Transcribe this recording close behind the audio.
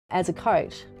as a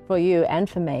coach for you and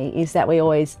for me is that we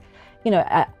always,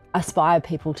 aspire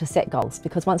people to set goals,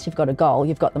 because once you've got a goal,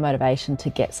 you've got the motivation to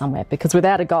get somewhere, because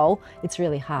without a goal, it's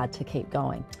really hard to keep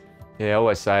going. Yeah, I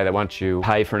always say that once you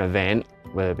pay for an event,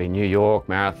 whether it be New York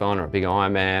Marathon or a big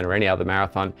Ironman or any other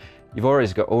marathon, you've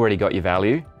already got your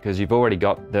value, because you've already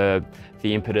got the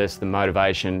impetus, the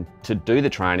motivation to do the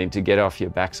training, to get off your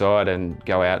backside and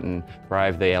go out and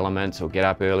brave the elements or get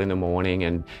up early in the morning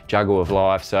and juggle with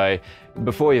life. So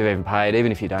before you've even paid,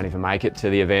 even if you don't even make it to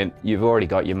the event, you've already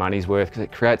got your money's worth, because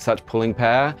it creates such pulling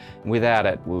power. And without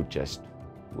it, we'll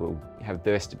have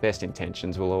best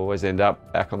intentions. We'll always end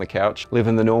up back on the couch,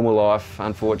 living the normal life,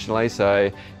 unfortunately. So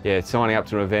yeah, signing up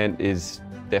to an event is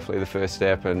definitely the first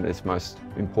step, and it's the most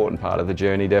important part of the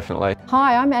journey, definitely.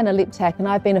 Hi, I'm Anna Liptak, and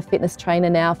I've been a fitness trainer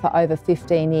now for over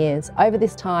 15 years. Over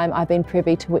this time, I've been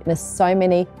privy to witness so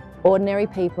many ordinary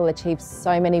people achieve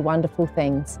so many wonderful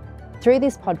things. Through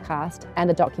this podcast and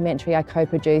a documentary I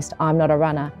co-produced, I'm Not a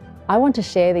Runner, I want to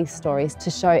share these stories to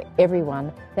show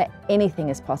everyone that anything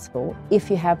is possible if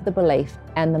you have the belief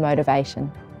and the motivation.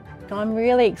 I'm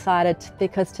really excited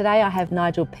because today I have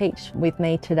Nigel Pietsch with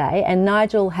me today, and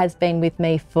Nigel has been with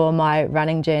me for my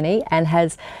running journey and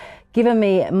has given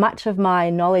me much of my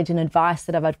knowledge and advice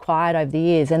that I've acquired over the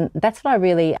years. And that's what I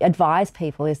really advise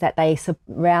people, is that they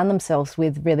surround themselves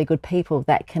with really good people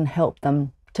that can help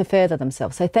them to further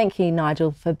themselves. So thank you,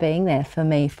 Nigel, for being there for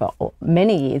me for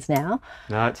many years now.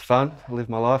 No, it's fun. I live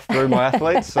my life through my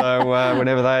athletes. So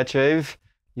whenever they achieve,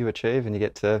 you achieve, and you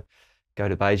get to go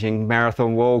to Beijing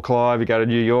Marathon wall climb, you go to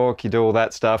New York, you do all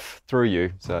that stuff through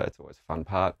you. So it's always a fun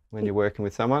part when you're working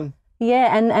with someone.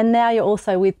 Yeah, and now you're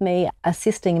also with me,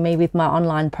 assisting me with my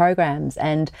online programs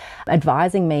and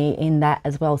advising me in that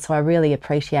as well. So I really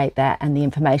appreciate that and the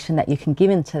information that you can give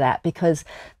into that, because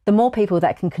the more people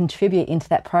that can contribute into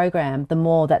that program, the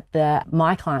more that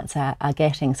my clients are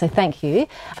getting. So thank you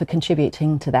for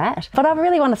contributing to that. But I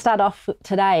really want to start off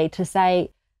today to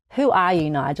say, who are you,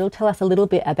 Nigel? Tell us a little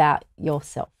bit about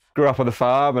yourself. Grew up on the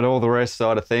farm and all the rest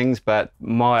side of things, but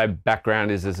my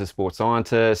background is as a sports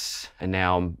scientist, and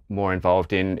now I'm more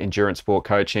involved in endurance sport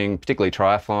coaching, particularly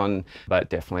triathlon, but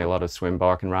definitely a lot of swim,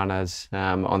 bike and runners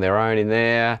on their own in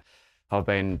there. I've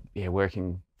been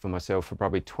working for myself for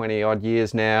probably 20 odd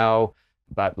years now,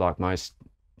 but like most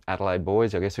Adelaide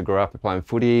boys, I guess, I grew up playing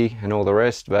footy and all the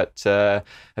rest, but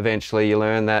eventually you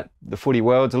learn that the footy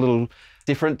world's a little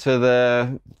different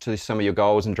to some of your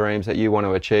goals and dreams that you want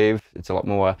to achieve. It's a lot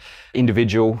more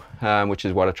individual, which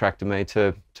is what attracted me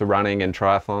to running and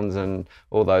triathlons and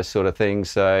all those sort of things.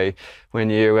 So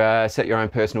when you set your own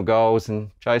personal goals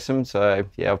and chase them, so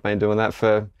yeah, I've been doing that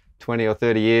for 20 or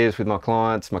 30 years with my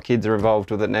clients. My kids are involved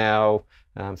with it now.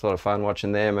 It's a lot of fun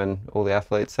watching them and all the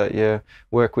athletes that you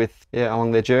work with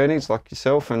along their journeys, like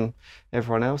yourself and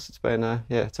everyone else. It's been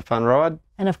it's a fun ride.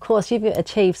 And of course, you've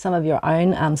achieved some of your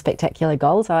own spectacular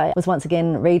goals. I was once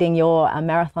again reading your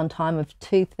marathon time of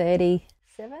 2:37,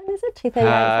 is it?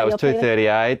 2:38? It was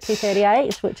 2:38.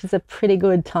 2:38, which is a pretty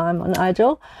good time,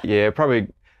 Nigel. Yeah, probably.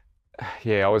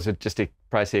 Yeah, I was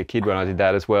basically a kid when I did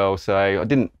that as well. So I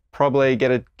didn't probably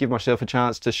give myself a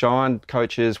chance to shine.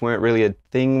 Coaches weren't really a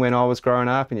thing when I was growing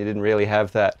up, and you didn't really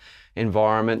have that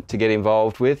environment to get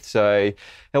involved with. So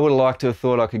I would have liked to have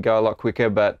thought I could go a lot quicker,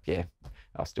 but yeah,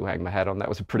 I'll still hang my hat on. That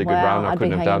was a pretty good run. I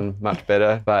couldn't have done much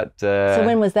better. But so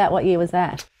when was that? What year was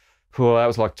that? Well, that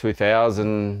was like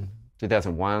 2000.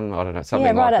 2001, I don't know, something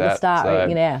like that. Yeah, right at the start,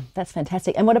 so, that's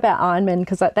fantastic. And what about Ironman?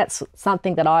 Because that's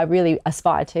something that I really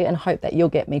aspire to and hope that you'll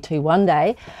get me to one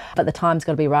day. But the time's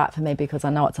got to be right for me, because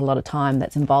I know it's a lot of time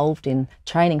that's involved in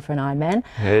training for an Ironman.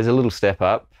 Yeah, there's a little step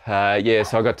up.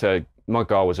 So my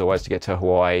goal was always to get to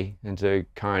Hawaii and do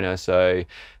Kona. So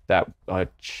that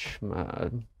must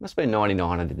have been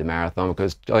 99 I did the marathon,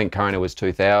 because I think Kona was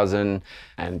 2000,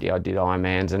 and I did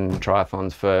Ironmans and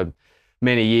triathlons for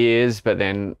many years, but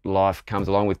then life comes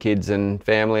along with kids and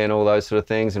family and all those sort of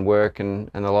things, and work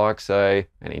and the like,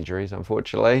 and injuries,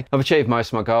 unfortunately. I've achieved most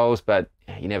of my goals, but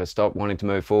you never stop wanting to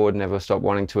move forward, never stop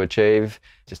wanting to achieve.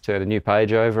 Just turn a new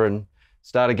page over and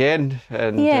start again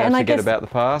and forget about the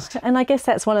past. And I guess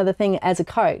that's one of the things as a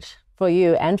coach for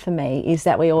you and for me, is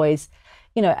that we always,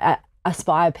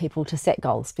 aspire people to set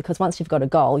goals, because once you've got a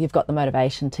goal, you've got the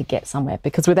motivation to get somewhere,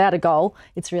 because without a goal,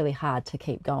 it's really hard to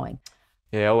keep going.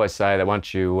 Yeah, I always say that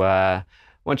once you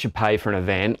pay for an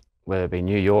event, whether it be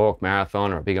New York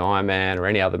Marathon or a big Ironman or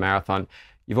any other marathon,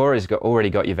 you've already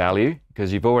got your value,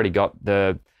 because you've already got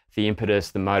the the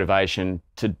impetus, the motivation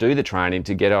to do the training,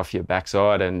 to get off your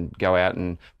backside and go out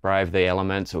and brave the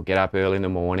elements or get up early in the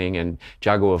morning and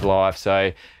juggle with life.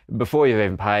 So before you've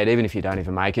even paid, even if you don't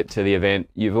even make it to the event,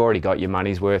 you've already got your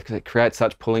money's worth, because it creates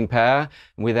such pulling power.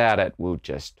 And without it, we'll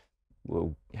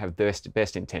have the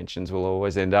best intentions. We'll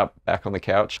always end up back on the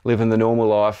couch, living the normal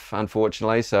life,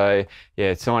 unfortunately. So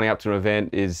yeah, signing up to an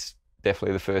event is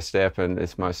definitely the first step, and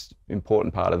it's the most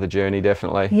important part of the journey,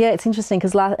 definitely. Yeah, it's interesting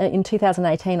because in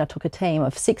 2018 I took a team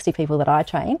of 60 people that I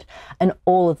trained, and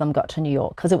all of them got to New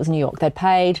York because it was New York. They'd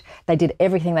paid, they did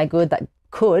everything they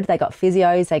could. They got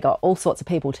physios, they got all sorts of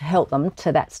people to help them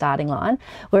to that starting line.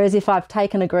 Whereas if I've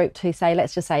taken a group to, say,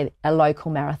 let's just say a local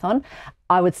marathon,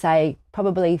 I would say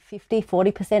probably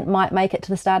 40% might make it to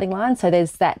the starting line. So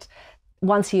there's that.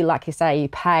 Once you, like you say, you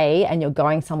pay and you're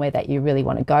going somewhere that you really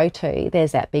want to go to,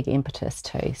 there's that big impetus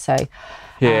too. So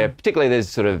yeah, particularly there's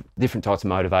sort of different types of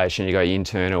motivation. You got your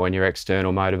internal and your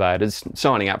external motivators.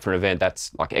 Signing up for an event, that's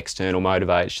like external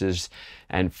motivators.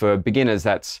 And for beginners,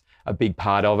 that's a big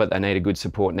part of it. They need a good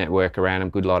support network around them,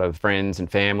 good lot of friends and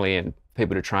family and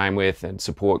people to train with and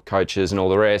support coaches and all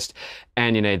the rest.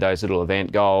 And you need those little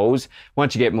event goals.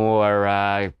 Once you get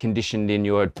more conditioned in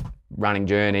your running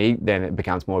journey, then it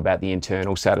becomes more about the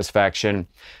internal satisfaction.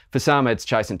 For some, it's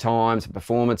chasing times and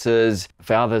performances.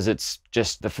 For others, it's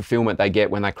just the fulfillment they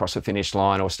get when they cross the finish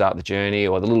line or start the journey,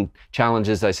 or the little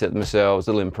challenges they set themselves,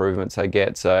 little improvements they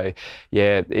get. So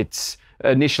yeah,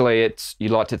 initially you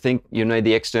like to think you need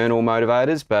the external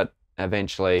motivators, but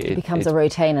eventually it becomes a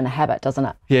routine and a habit, doesn't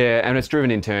it? Yeah, and it's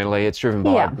driven internally. It's driven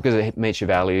by because it meets your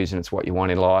values and it's what you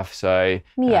want in life. So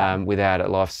without it,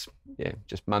 life's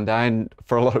just mundane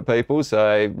for a lot of people.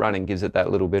 So running gives it that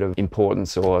little bit of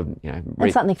importance, or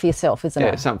and something for yourself, isn't it?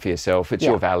 Yeah, something for yourself. It's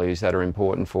your values that are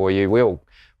important for you.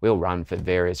 We'll run for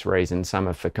various reasons. Some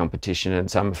are for competition,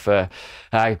 and some are for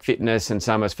fitness, and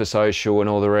some are for social and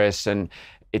all the rest. And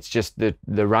it's just the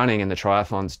running and the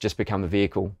triathlons just become the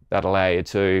vehicle that allow you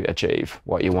to achieve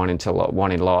what you want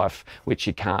in life, which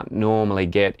you can't normally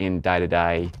get in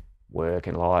day-to-day work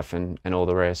and life and all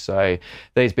the rest. So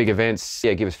these big events,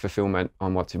 give us fulfillment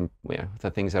on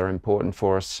the things that are important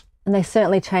for us. And they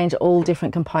certainly change all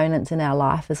different components in our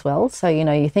life as well. So,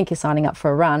 you think you're signing up for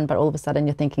a run, but all of a sudden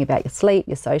you're thinking about your sleep,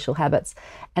 your social habits,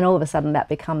 and all of a sudden that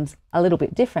becomes a little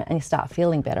bit different and you start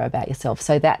feeling better about yourself.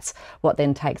 So that's what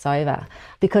then takes over.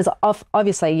 Because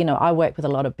obviously, I work with a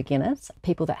lot of beginners,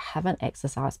 people that haven't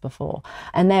exercised before,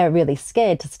 and they're really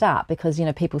scared to start because,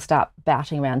 people start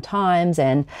bouting around times,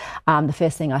 and the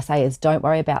first thing I say is don't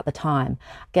worry about the time,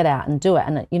 get out and do it.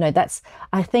 And, that's,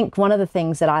 I think, one of the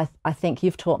things that I think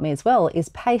you've taught me as well is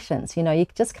patience. You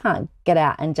just can't get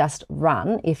out and just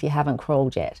run if you haven't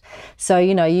crawled yet. So,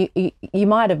 you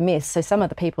might have missed, so some of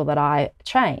the people that I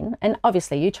train, and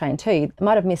obviously you train too,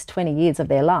 might have missed 20 years of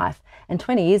their life. And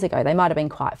 20 years ago, they might have been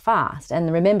quite fast.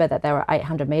 And remember that they were an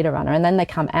 800-metre runner, and then they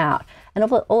come out and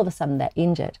all of a sudden they're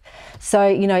injured. So,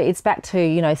 it's back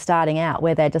to, starting out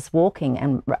where they're just walking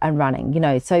and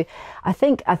running, So I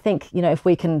think, if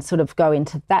we can sort of go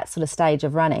into that sort of stage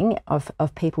of running, of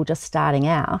people just starting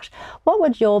out, what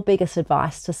would your biggest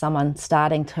advice to someone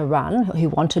starting to run, who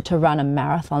wanted to run a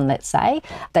marathon, let's say,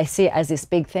 they see it as this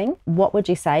big thing, what would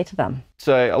you say to them?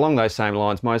 So along those same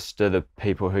lines, most of the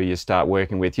people who you start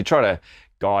working with, you try to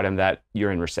guide them that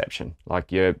you're in reception.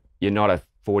 Like you're not a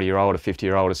 40-year-old, a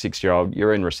 50-year-old, a 60-year-old,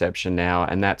 you're in reception now,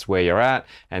 and that's where you're at.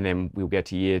 And then we'll get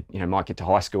to might get to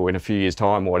high school in a few years'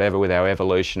 time or whatever with our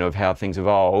evolution of how things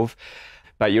evolve.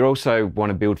 But you also want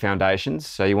to build foundations.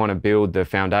 So you want to build the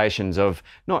foundations of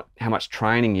not how much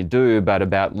training you do, but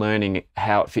about learning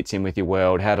how it fits in with your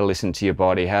world, how to listen to your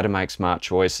body, how to make smart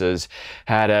choices,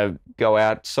 how to go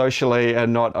out socially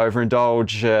and not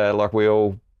overindulge like we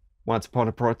all once upon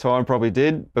a time probably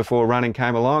did before running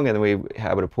came along, and then we were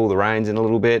able to pull the reins in a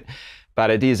little bit. But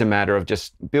it is a matter of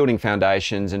just building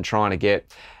foundations and trying to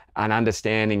get an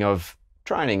understanding of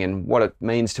training and what it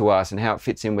means to us and how it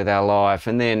fits in with our life,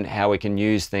 and then how we can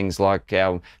use things like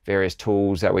our various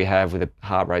tools that we have with the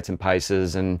heart rates and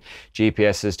paces and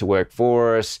GPSs to work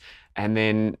for us, and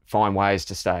then find ways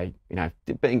to stay,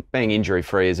 being injury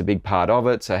free is a big part of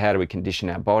it. So how do we condition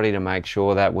our body to make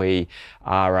sure that we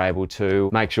are able to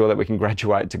make sure that we can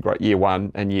graduate to year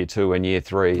 1 and year 2 and year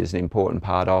 3 is an important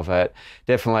part of it.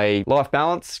 Definitely life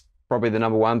balance, probably the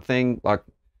number one thing. Like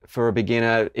for a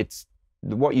beginner, it's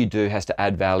what you do has to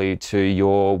add value to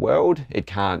your world. It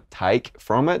can't take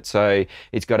from it. So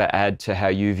it's got to add to how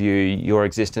you view your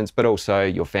existence, but also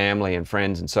your family and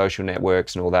friends and social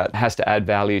networks and all that. It has to add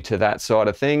value to that side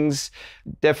of things.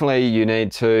 Definitely you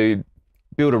need to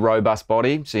build a robust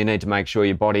body. So you need to make sure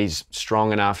your body's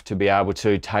strong enough to be able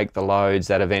to take the loads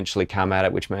that eventually come at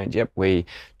it, which means, yep, we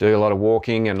do a lot of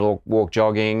walking and walk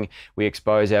jogging. We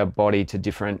expose our body to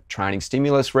different training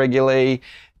stimulus regularly.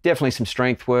 Definitely some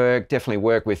strength work, definitely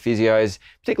work with physios,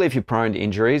 particularly if you're prone to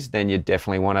injuries, then you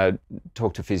definitely want to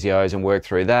talk to physios and work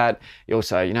through that. You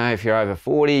also, if you're over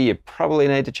 40, you probably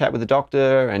need to chat with the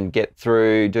doctor and get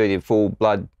through, do the full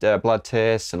blood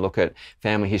tests and look at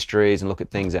family histories and look at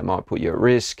things that might put you at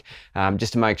risk,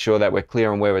 just to make sure that we're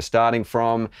clear on where we're starting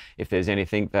from. If there's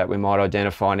anything that we might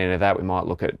identify in any of that, we might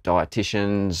look at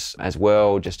dietitians as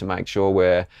well, just to make sure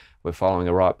we're following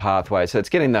the right pathway. So it's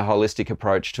getting the holistic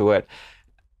approach to it.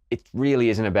 It really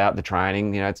isn't about the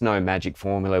training. It's no magic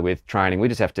formula with training. We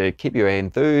just have to keep you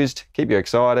enthused, keep you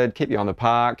excited, keep you on the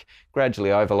park,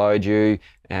 gradually overload you,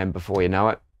 and before you know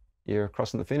it, you're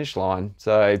crossing the finish line.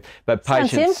 So, but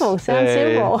patience. Sounds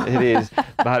simple. It is.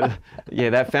 But yeah,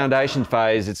 that foundation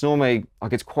phase, it's normally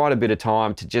it's quite a bit of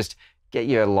time to just get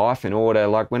your life in order.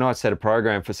 Like when I set a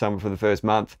program for someone for the first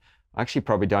month, I actually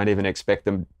probably don't even expect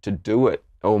them to do it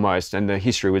almost. And the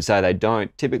history would say they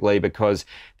don't, typically because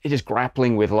they're just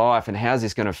grappling with life and how's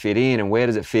this going to fit in and where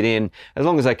does it fit in. As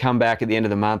long as they come back at the end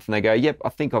of the month and they go, yep, I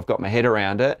think I've got my head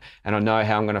around it and I know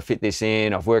how I'm going to fit this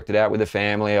in. I've worked it out with the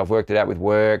family. I've worked it out with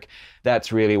work.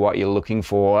 That's really what you're looking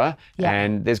for. Yeah.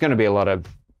 And there's going to be a lot of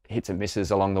hits and misses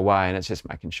along the way, and it's just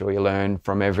making sure you learn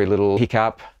from every little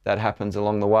hiccup that happens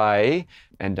along the way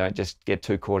and don't just get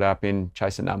too caught up in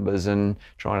chasing numbers and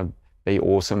trying to be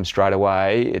awesome straight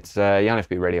away. It's you only have to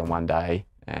be ready on one day,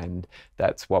 and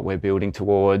that's what we're building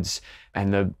towards.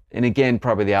 And again,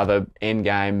 probably the other end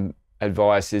game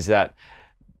advice is that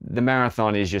the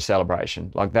marathon is your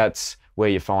celebration. Like that's where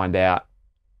you find out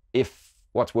if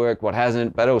what's worked, what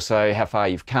hasn't, but also how far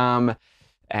you've come.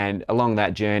 And along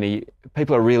that journey,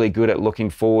 people are really good at looking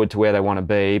forward to where they want to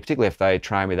be, particularly if they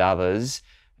train with others.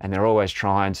 And they're always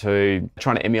trying to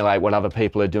emulate what other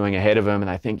people are doing ahead of them. And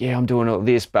they think, yeah, I'm doing all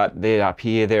this, but they're up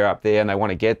here, they're up there, and they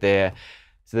want to get there.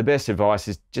 So the best advice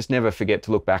is just never forget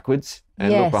to look backwards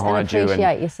and look behind you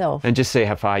and yourself. And just see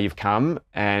how far you've come.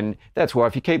 And that's why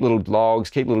if you keep little logs,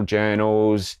 keep little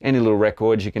journals, any little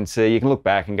records you can see, you can look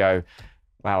back and go,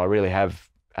 wow, I really have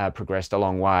progressed a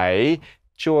long way.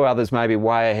 Sure, others may be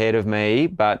way ahead of me,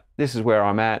 but this is where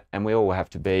I'm at, and we all have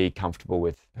to be comfortable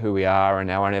with who we are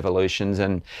and our own evolutions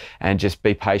and just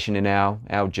be patient in our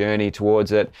journey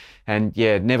towards it. And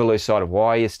yeah, never lose sight of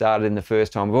why you started in the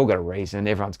first time. We've all got a reason.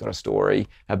 Everyone's got a story,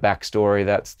 a backstory.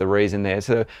 That's the reason there.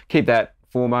 So keep that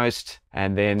foremost,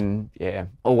 and then, yeah,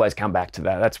 always come back to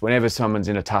that. That's whenever someone's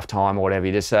in a tough time or whatever,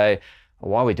 you just say,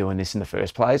 well, why are we doing this in the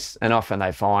first place? And often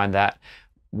they find that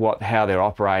how they're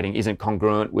operating isn't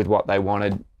congruent with what they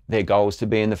wanted their goals to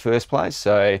be in the first place.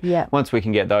 So once we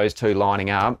can get those two lining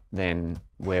up, then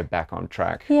we're back on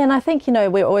track. Yeah, and I think,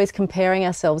 we're always comparing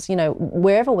ourselves,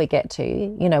 wherever we get to.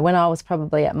 When I was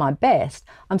probably at my best,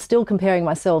 I'm still comparing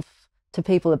myself to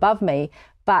people above me.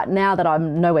 But now that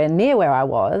I'm nowhere near where I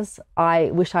was,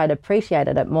 I wish I'd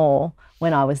appreciated it more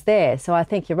when I was there. So I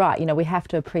think you're right. We have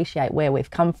to appreciate where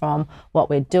we've come from, what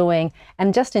we're doing,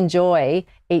 and just enjoy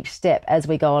each step as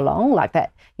we go along. Like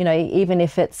that, even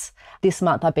if it's this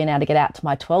month I've been able to get out to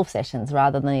my 12 sessions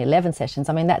rather than the 11 sessions.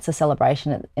 I mean, that's a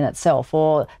celebration in itself.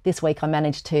 Or this week I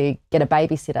managed to get a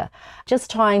babysitter. Just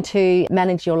trying to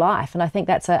manage your life. And I think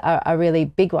that's a really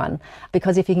big one,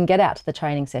 because if you can get out to the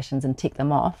training sessions and tick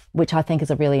them off, which I think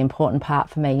is a really important part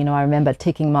for me. I remember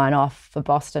ticking mine off for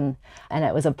Boston, and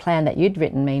it was a plan that you'd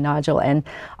written me, Nigel, and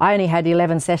I only had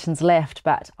 11 sessions left,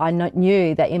 but I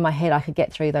knew that in my head I could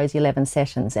get through those 11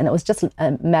 sessions, and it was just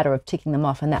a matter of ticking them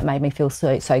off, and that made me feel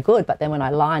so good. But then when I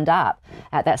lined up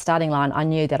at that starting line, I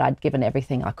knew that I'd given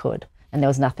everything I could, and there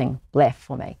was nothing left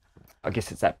for me. I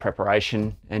guess it's that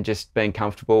preparation and just being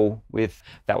comfortable with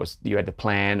you had the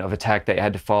plan of attack that you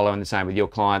had to follow, and the same with your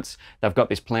clients. They've got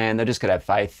this plan, they're just going to have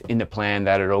faith in the plan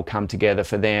that it'll come together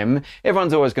for them.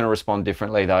 Everyone's always going to respond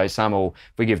differently though. If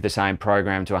we give the same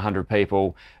program to 100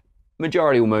 people,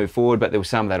 majority will move forward, but there will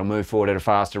some that'll move forward at a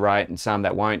faster rate and some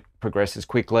that won't progress as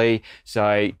quickly.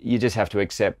 So you just have to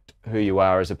accept who you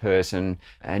are as a person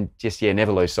and just,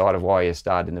 never lose sight of why you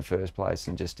started in the first place,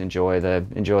 and just enjoy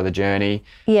the journey.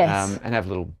 Yes. And have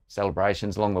little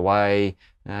celebrations along the way.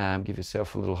 Give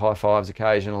yourself a little high fives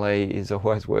occasionally is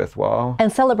always worthwhile.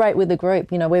 And celebrate with the group.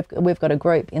 We've got a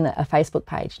group in a Facebook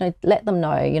page. Let them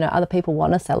know, other people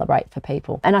want to celebrate for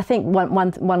people. And I think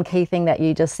one key thing that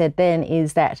you just said then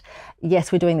is that,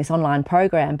 yes, we're doing this online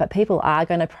program, but people are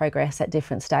going to progress at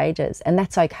different stages. stages, and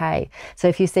that's okay. So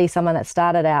if you see someone that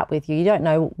started out with you, you don't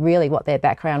know really what their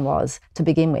background was to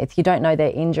begin with. You don't know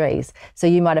their injuries. So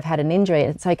you might have had an injury,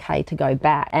 and it's okay to go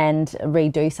back and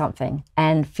redo something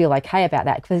and feel okay about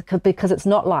that, because it's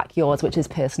not like yours, which is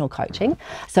personal coaching.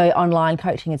 So online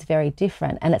coaching is very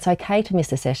different, and it's okay to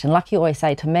miss a session. Like you always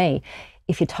say to me,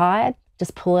 if you're tired,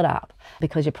 just pull it up,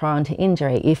 because you're prone to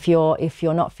injury. If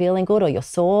you're not feeling good or you're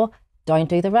sore, don't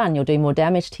do the run. You'll do more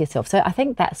damage to yourself. So I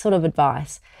think that sort of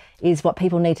advice is what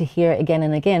people need to hear again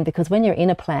and again, because when you're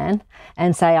in a plan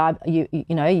and say,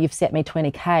 you've set me 20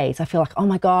 Ks, I feel like, oh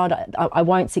my God, I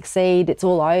won't succeed. It's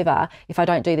all over if I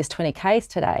don't do this 20 Ks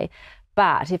today.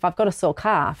 But if I've got a sore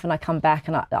calf and I come back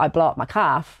and I blow up my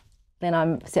calf, then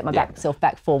I'm set myself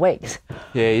back 4 weeks.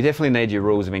 Yeah, you definitely need your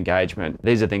rules of engagement.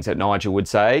 These are things that Nigel would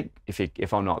say.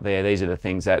 If I'm not there, these are the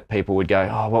things that people would go,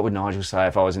 oh, what would Nigel say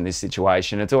if I was in this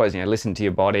situation? It's always, listen to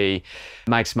your body,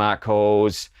 make smart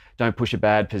calls, don't push a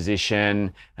bad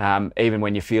position. Even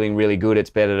when you're feeling really good,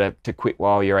 it's better to quit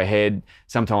while you're ahead.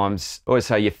 Sometimes, I always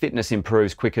say your fitness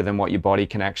improves quicker than what your body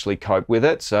can actually cope with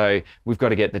it. So we've got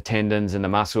to get the tendons and the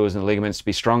muscles and the ligaments to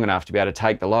be strong enough to be able to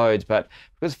take the loads. But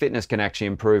because fitness can actually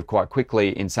improve quite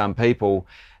quickly in some people,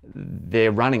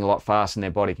 they're running a lot faster than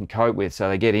their body can cope with, so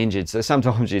they get injured. So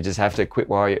sometimes you just have to quit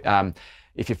while you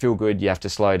if you feel good, you have to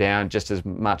slow down just as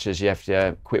much as you have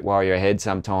to quit while you're ahead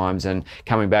sometimes. And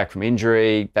coming back from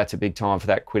injury, that's a big time for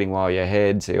that quitting while you're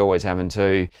ahead. So you're always having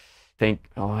to think,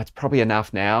 oh, it's probably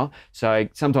enough now. So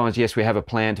sometimes, yes, we have a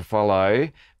plan to follow,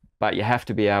 but you have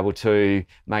to be able to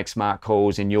make smart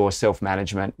calls in your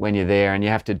self-management when you're there, and you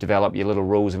have to develop your little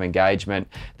rules of engagement,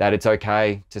 that it's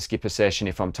okay to skip a session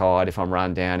if I'm tired, if I'm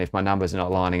run down, if my numbers are not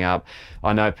lining up.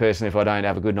 I know personally, if I don't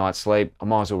have a good night's sleep, I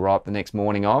might as well write the next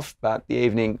morning off, but the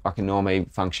evening I can normally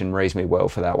function reasonably well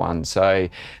for that one. So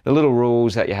the little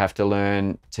rules that you have to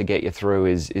learn to get you through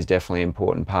is definitely an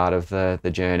important part of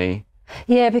the journey.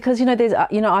 Yeah, because there's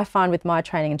I find with my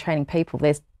training and training people,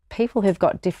 there's people who've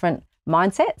got different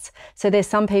mindsets. So there's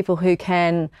some people who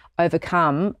can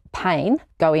overcome pain,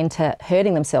 go into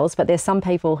hurting themselves, but there's some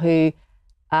people who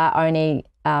are only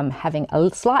having a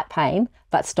slight pain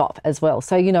but stop as well.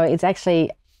 So it's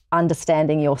actually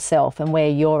understanding yourself and where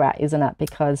you're at, isn't it?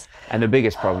 And the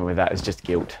biggest problem with that is just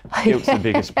guilt. Guilt's the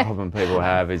biggest problem people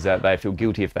have, is that they feel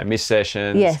guilty if they miss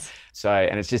sessions. Yes. So,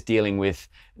 and it's just dealing with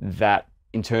that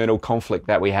internal conflict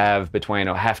that we have between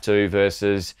I have to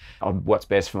versus what's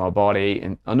best for my body.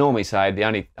 And I normally say the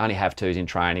only have tos in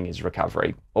training is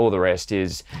recovery. All the rest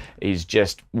is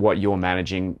just what you're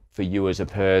managing for you as a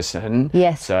person.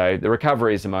 Yes. So the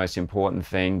recovery is the most important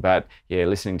thing, but yeah,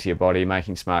 listening to your body,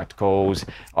 making smart calls.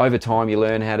 Over time, you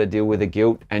learn how to deal with the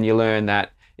guilt, and you learn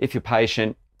that if you're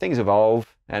patient, things evolve,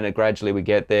 and gradually we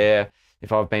get there.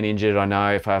 If I've been injured, I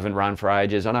know if I haven't run for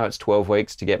ages, I know it's 12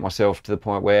 weeks to get myself to the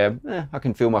point where I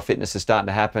can feel my fitness is starting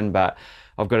to happen, but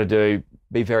I've got to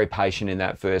be very patient in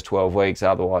that first 12 weeks,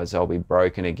 otherwise I'll be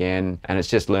broken again. And it's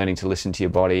just learning to listen to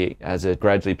your body as it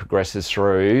gradually progresses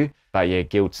through. But yeah,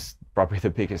 guilt's probably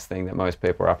the biggest thing that most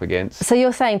people are up against. So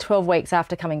you're saying 12 weeks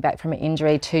after coming back from an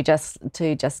injury to just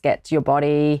get your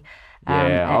body...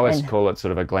 I always call it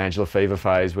sort of a glandular fever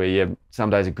phase, where some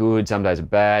days are good, some days are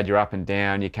bad, you're up and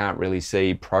down, you can't really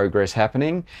see progress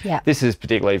happening. Yeah. This is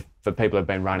particularly for people who've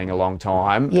been running a long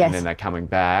time, yes, and then they're coming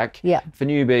back. Yeah. For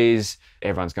newbies,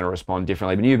 everyone's going to respond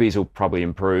differently, but newbies will probably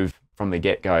improve from the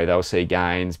get-go. They'll see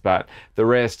gains, but the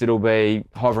rest, it'll be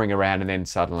hovering around, and then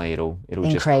suddenly it'll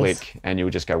just click, and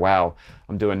you'll just go, wow,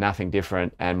 I'm doing nothing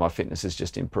different, and my fitness has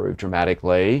just improved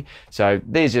dramatically. So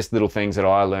these are just little things that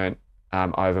I learned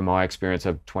over my experience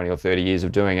of 20 or 30 years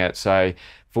of doing it. So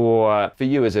for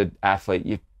you as an athlete,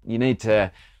 you need to,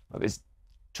 there's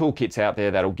toolkits out there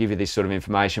that'll give you this sort of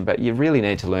information, but you really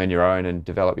need to learn your own and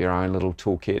develop your own little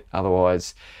toolkit.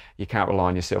 Otherwise, you can't rely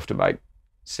on yourself to make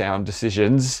sound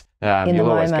decisions. You're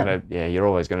always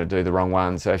going to do the wrong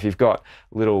one. So if you've got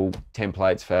little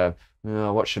templates for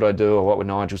what should I do, or what would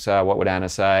Nigel say, or what would Anna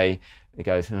say, it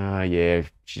goes, oh yeah,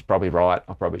 she's probably right.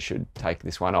 I probably should take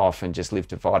this one off and just live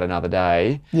to fight another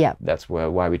day. Yeah. That's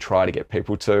why we try to get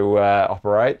people to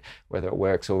operate. Whether it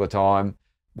works all the time,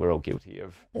 we're all guilty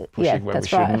of pushing when we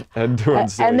shouldn't, and doing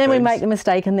silly and then things. We make the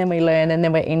mistake, and then we learn, and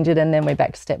then we're injured, and then we're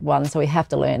back to step one. So we have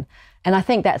to learn. And I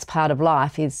think that's part of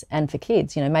life, and for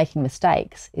kids, making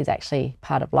mistakes is actually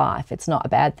part of life. It's not a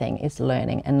bad thing, it's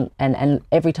learning. And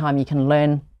every time you can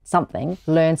learn something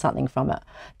from it.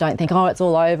 Don't think, oh, it's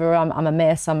all over, I'm a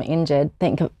mess, I'm injured.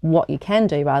 Think of what you can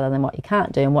do rather than what you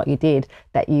can't do, and what you did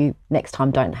that you next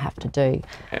time don't have to do.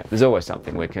 Yeah, there's always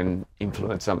something we can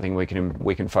influence, something we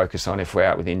can focus on. If we're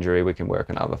out with injury, we can work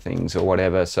on other things or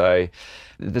whatever. So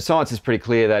the science is pretty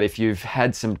clear that if you've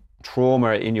had some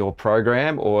trauma in your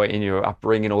program or in your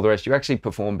upbringing and all the rest, you actually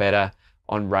perform better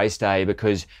on race day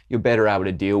because you're better able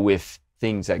to deal with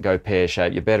things that go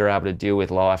pear-shaped. You're better able to deal with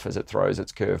life as it throws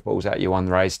its curveballs at you on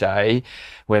race day,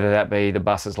 whether that be the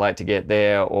bus is late to get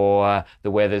there or the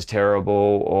weather's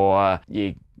terrible or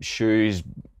your shoes,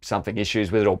 something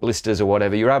issues with it or blisters or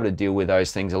whatever. You're able to deal with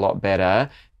those things a lot better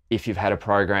if you've had a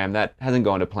program that hasn't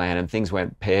gone to plan and things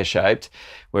went pear-shaped.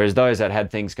 Whereas those that had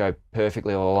things go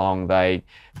perfectly all along,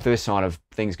 first sign of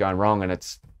things going wrong and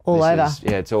it's all over.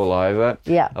 It's all over.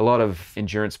 Yeah. A lot of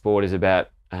endurance sport is about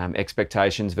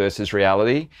expectations versus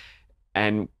reality.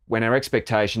 And when our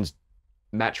expectations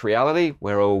match reality,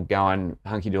 we're all going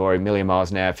hunky-dory, million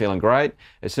miles an hour, feeling great.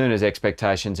 As soon as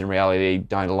expectations and reality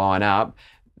don't line up,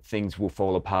 things will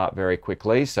fall apart very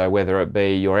quickly. So whether it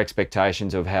be your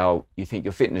expectations of how you think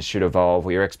your fitness should evolve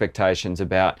or your expectations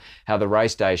about how the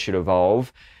race day should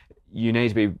evolve, you need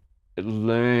to be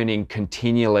learning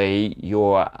continually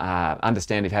your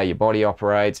understanding of how your body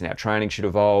operates and how training should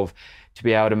evolve to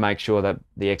be able to make sure that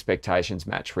the expectations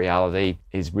match reality.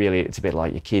 It's a bit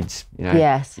like your kids, you know.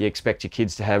 Yes. You expect your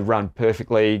kids to run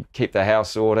perfectly, keep the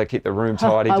house order, keep the room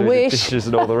tidy, do wish. the dishes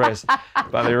and all the rest.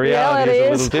 But the reality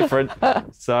is a little different.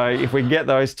 So if we can get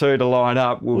those two to line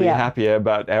up, we'll be happier,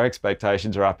 but our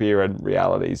expectations are up here and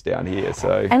reality's down here.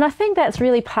 So. And I think that's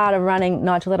really part of running,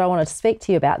 Nigel, that I wanted to speak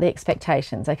to you about, the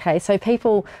expectations, okay? So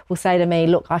people will say to me,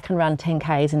 look, I can run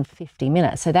 10Ks in 50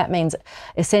 minutes. So that means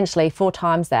essentially 4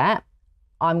 times that,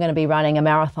 I'm going to be running a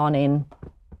marathon in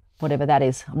whatever that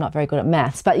is. I'm not very good at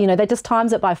maths, but, you know, they just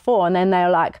times it by 4 and then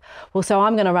they're like, well, so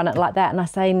I'm going to run it like that. And I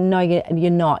say, no, you're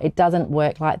not. It doesn't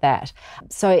work like that.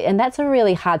 So, and that's a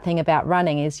really hard thing about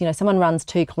running is, you know, someone runs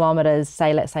 2 kilometres,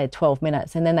 say, let's say 12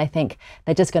 minutes, and then they think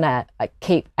they're just going to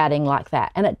keep adding like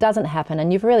that. And it doesn't happen.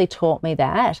 And you've really taught me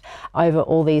that over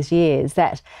all these years,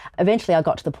 that eventually I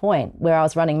got to the point where I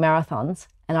was running marathons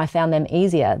and I found them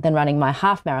easier than running my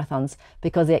half marathons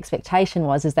because the expectation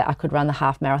was that I could run the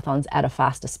half marathons at a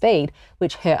faster speed,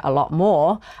 which hurt a lot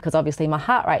more because obviously my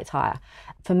heart rate's higher.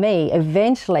 For me,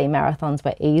 eventually marathons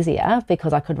were easier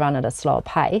because I could run at a slower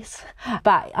pace.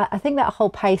 But I think that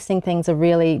whole pacing thing's a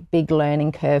really big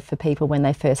learning curve for people when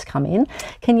they first come in.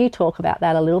 Can you talk about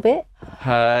that a little bit?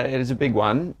 It is a big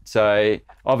one. So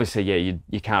obviously, yeah,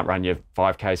 you can't run your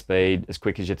 5K speed as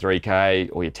quick as your 3K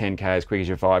or your 10K as quick as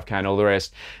your 5K and all the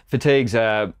rest. Fatigue's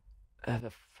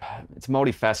it's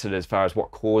multifaceted as far as what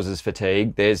causes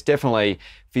fatigue. There's definitely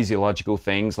physiological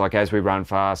things, like as we run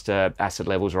faster, acid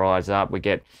levels rise up, we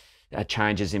get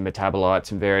changes in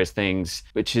metabolites and various things,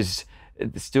 which is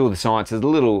still the science is a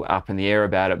little up in the air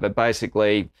about it, but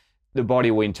basically the body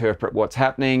will interpret what's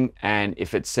happening, and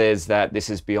if it says that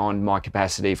this is beyond my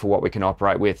capacity for what we can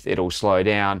operate with, it'll slow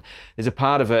down. There's a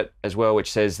part of it as well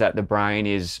which says that the brain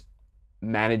is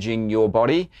managing your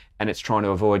body and it's trying to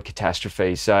avoid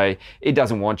catastrophe. So it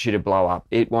doesn't want you to blow up.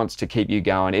 It wants to keep you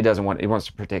going. It wants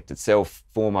to protect itself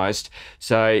foremost.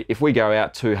 So if we go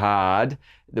out too hard,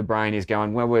 the brain is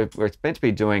going, well, we're meant to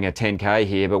be doing a 10K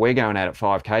here, but we're going out at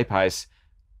 5K pace.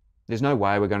 There's no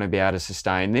way we're going to be able to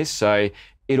sustain this. So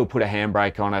it'll put a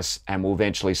handbrake on us and we'll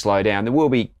eventually slow down. There will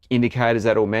be indicators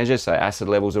that will measure, so acid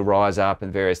levels will rise up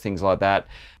and various things like that.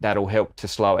 That'll help to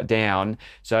slow it down.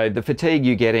 So the fatigue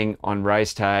you're getting on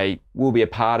race day will be a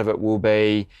part of it, will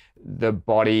be the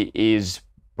body is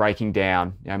breaking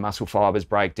down, you know, muscle fibers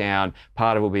break down.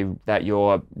 Part of it will be that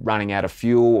you're running out of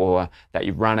fuel or that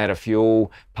you've run out of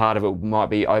fuel. Part of it might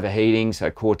be overheating,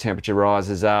 so core temperature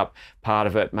rises up. Part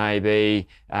of it may be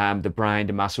the brain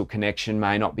to muscle connection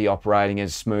may not be operating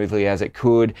as smoothly as it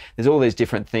could. There's all these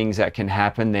different things that can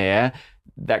happen there.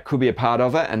 That could be a part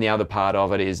of it, and the other part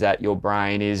of it is that your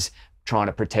brain is trying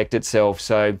to protect itself.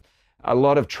 So a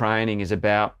lot of training is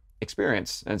about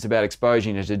experience, and it's about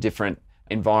exposing you to different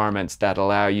environments that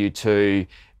allow you to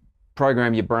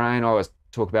program your brain. I always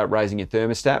talk about raising your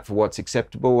thermostat for what's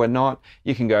acceptable or not.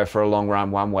 You can go for a long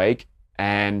run one week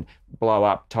and blow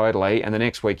up totally, and the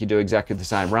next week you do exactly the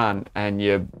same run and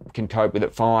you can cope with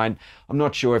it fine. I'm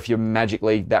not sure if you're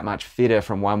magically that much fitter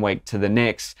from one week to the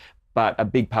next, but a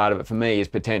big part of it for me is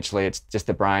potentially it's just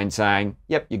the brain saying,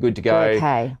 yep, you're good to go.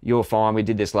 Okay. You're fine. We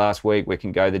did this last week. We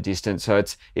can go the distance. So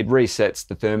it resets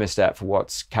the thermostat for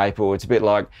what's capable. It's a bit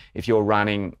like if you're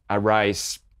running a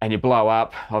race and you blow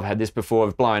up. I've had this before.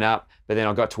 I've blown up, but then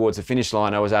I got towards the finish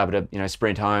line. I was able to,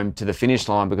 sprint home to the finish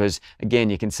line because, again,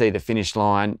 you can see the finish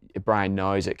line. Your brain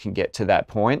knows it can get to that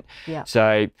point. Yeah.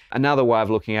 So another way of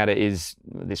looking at it is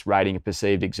this rating of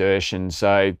perceived exertion.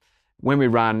 So when we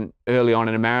run early on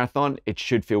in a marathon, it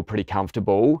should feel pretty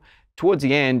comfortable. towards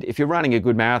the end, if you're running a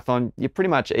good marathon, you pretty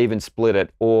much even split it,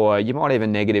 or you might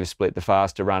even negative split. The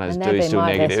faster runners do still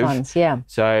negative. Ones, yeah.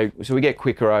 So we get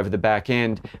quicker over the back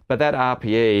end. But that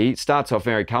RPE starts off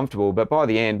very comfortable, but by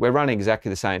the end, we're running exactly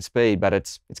the same speed, but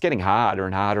it's getting harder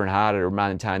and harder and harder to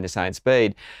maintain the same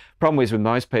speed. Problem is with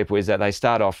most people is that they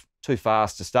start off too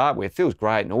fast to start with. Feels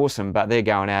great and awesome, but they're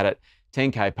going at it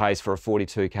 10K pace for a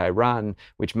 42K run,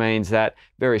 which means that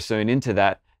very soon into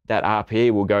that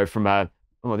RPE will go from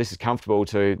oh, this is comfortable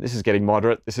to this is getting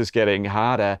moderate, this is getting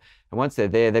harder. And once they're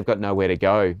there, they've got nowhere to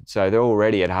go. So they're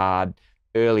already at hard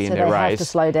early in their race. So they have to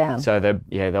slow down. So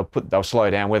they'll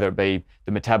slow down, whether it be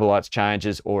the metabolites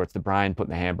changes or it's the brain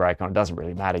putting the handbrake on. It doesn't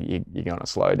really matter. You're going to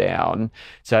slow down.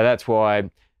 So that's why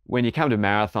when you come to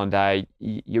marathon day,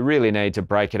 you really need to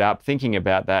break it up, thinking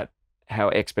about that,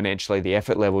 how exponentially the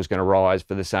effort level is going to rise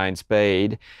for the same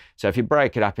speed. So if you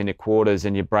break it up into quarters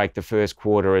and you break the first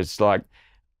quarter as like,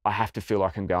 I have to feel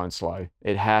like I'm going slow.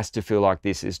 It has to feel like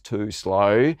this is too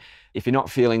slow. If you're not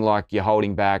feeling like you're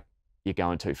holding back, you're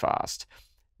going too fast.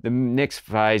 The next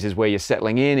phase is where you're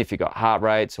settling in. If you've got heart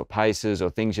rates or paces or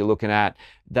things you're looking at,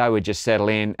 they would just settle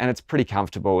in and it's pretty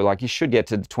comfortable. Like you should get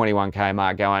to the 21K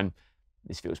mark going,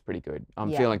 this feels pretty good.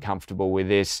 I'm feeling comfortable with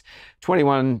this.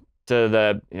 21 to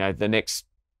the next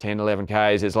 10, 11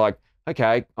 Ks is like,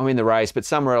 okay, I'm in the race, but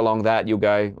somewhere along that you'll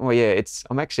go, oh yeah,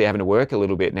 I'm actually having to work a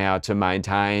little bit now to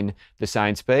maintain the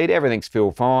same speed. Everything's feel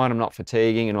fine. I'm not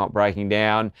fatiguing and not breaking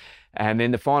down. And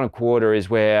then the final quarter is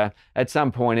where at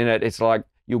some point in it, it's like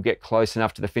you'll get close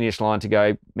enough to the finish line to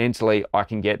go, mentally, I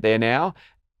can get there now.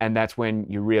 And that's when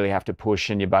you really have to push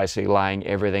and you're basically laying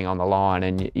everything on the line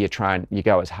and you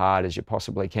go as hard as you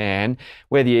possibly can.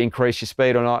 Whether you increase your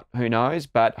speed or not, who knows?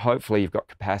 But hopefully you've got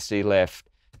capacity left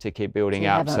to keep building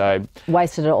up. So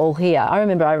wasted it all here. I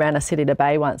remember I ran a city to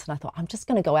bay once and I thought, I'm just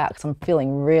going to go out because I'm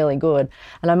feeling really good.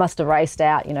 And I must have raced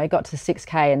out, got to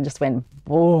 6K and just went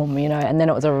boom, and then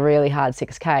it was a really hard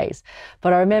 6Ks.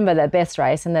 But I remember the best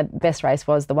race, and the best race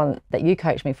was the one that you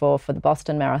coached me for the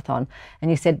Boston Marathon. And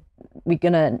you said, you're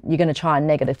gonna try and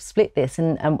negative split this,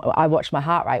 and I watched my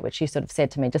heart rate, which you sort of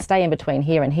said to me, just stay in between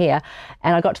here and here,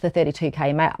 and I got to the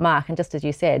 32K mark, and just as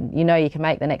you said, you can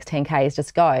make the next 10Ks,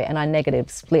 just go, and I negative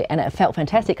split, and it felt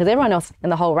fantastic because everyone else in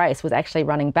the whole race was actually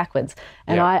running backwards,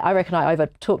 and I reckon I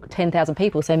overtook 10,000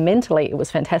 people, so mentally it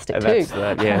was fantastic too.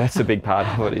 That's a big part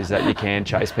of it, is that you can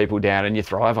chase people down and you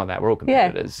thrive on that. We're all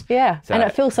competitors. Yeah, so, and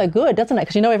it feels so good, doesn't it?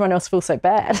 Because everyone else feels so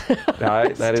bad. No,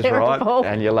 that is right,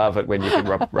 and you love it when you can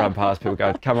run past people,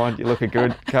 go, come on, you're looking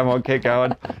good, come on, keep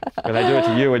going. When they do it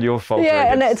to you and you're faltering.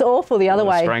 Yeah, and it's awful the other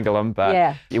way. Strangle them,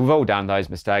 but we've all done those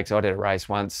mistakes. I did a race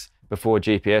once before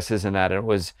GPSs and that, and it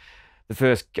was the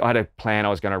first, I had a plan I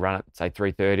was going to run at, say,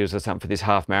 3:30 or something for this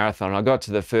half marathon, and I got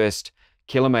to the first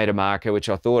kilometre marker, which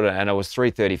I thought, and it was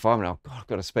 3:35, and I thought, I've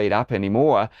got to speed up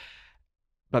anymore.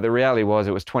 But the reality was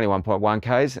it was 21.1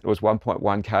 Ks, it was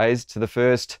 1.1 Ks to the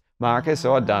first marker,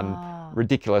 so I'd done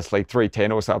ridiculously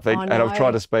 3:10 or something, and I've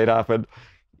tried to speed up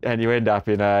and you end up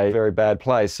in a very bad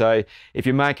place. So if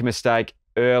you make a mistake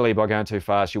early by going too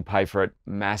fast, you'll pay for it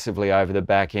massively over the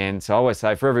back end. So I always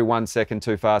say for every 1 second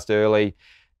too fast early,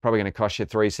 probably going to cost you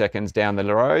 3 seconds down the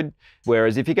road.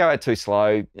 Whereas if you go out too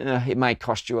slow, it may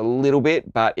cost you a little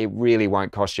bit, but it really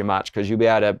won't cost you much because you'll be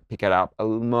able to pick it up,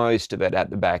 most of it at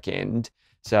the back end.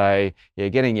 So yeah,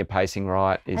 getting your pacing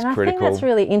right is critical. I think that's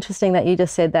really interesting that you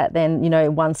just said that then,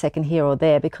 1 second here or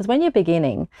there, because when you're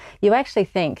beginning, you actually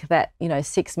think that,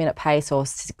 6 minute pace or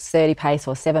 6:30 pace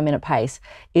or 7 minute pace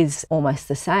is almost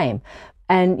the same.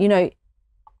 And,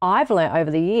 I've learned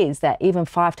over the years that even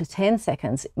 5 to 10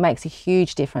 seconds makes a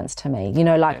huge difference to me,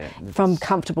 from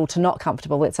comfortable to not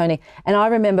comfortable. And I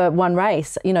remember one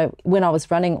race, when I was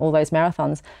running all those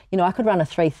marathons, I could run a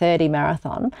 3:30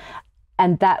 marathon.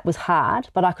 And that was hard,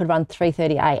 but I could run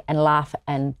 3:38 and laugh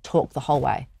and talk the whole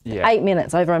way. Yeah. 8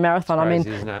 minutes over a marathon. It's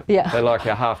crazy, isn't it? Yeah. They're like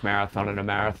a half marathon and a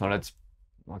marathon. It's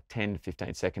like 10 to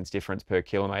 15 seconds difference per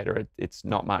kilometre. It's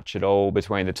not much at all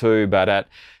between the two. But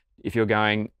if you're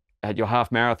going at your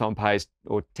half marathon pace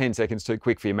or 10 seconds too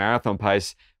quick for your marathon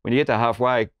pace, when you get to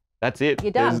halfway, that's it.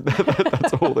 You're done.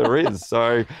 That's all there is.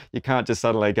 So you can't just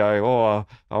suddenly go, oh,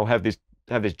 I'll have this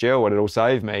gel and it'll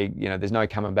save me. There's no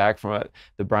coming back from it.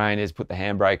 The brain has put the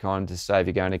handbrake on to save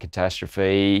you going to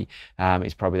catastrophe.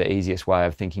 It's probably the easiest way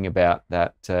of thinking about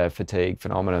that fatigue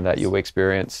phenomenon that you'll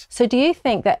experience. So do you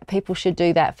think that people should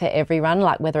do that for every run,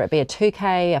 like whether it be a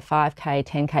 2K, a 5K,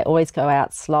 10K, always go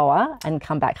out slower and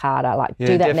come back harder,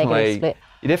 do that negative split?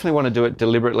 You definitely want to do it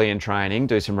deliberately in training,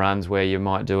 do some runs where you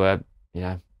might do a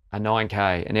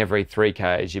 9K and every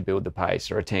 3Ks you build the pace,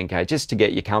 or a 10K, just to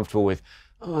get you comfortable with,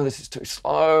 oh, this is too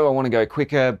slow, I want to go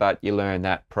quicker, but you learn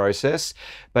that process.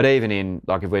 But even in,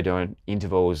 like if we're doing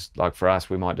intervals, like for us,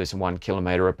 we might do some 1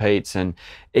 kilometre repeats, and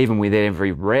even with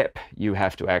every rep, you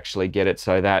have to actually get it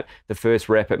so that the first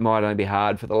rep, it might only be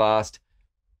hard for the last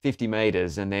 50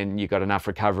 metres, and then you've got enough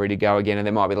recovery to go again, and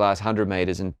there might be the last 100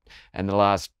 metres and the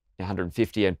last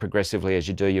 150, and progressively as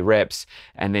you do your reps,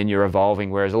 and then you're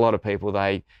evolving. Whereas a lot of people,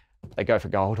 they go for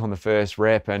gold on the first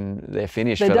rep and they're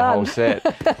finished for the whole set.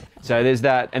 So there's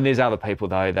that, and there's other people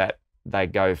though that they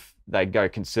go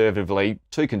conservatively,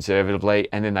 too conservatively,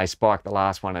 and then they spike the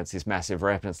last one. It's this massive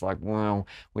rep, and it's like, well,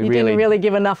 we didn't really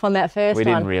give enough on that first one. We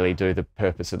didn't really do the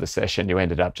purpose of the session. You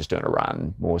ended up just doing a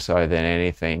run more so than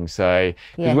anything. So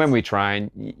because when we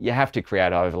train, you have to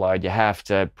create overload. You have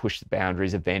to push the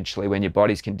boundaries eventually. When your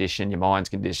body's conditioned, your mind's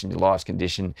conditioned, your life's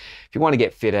conditioned. If you want to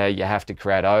get fitter, you have to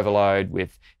create overload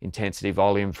with intensity,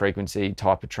 volume, frequency,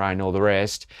 type of train, all the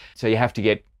rest. So you have to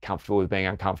get comfortable with being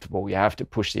uncomfortable. You have to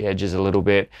push the edges a little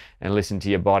bit and listen to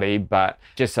your body. But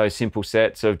just those simple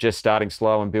sets of just starting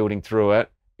slow and building through it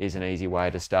is an easy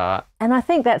way to start. And I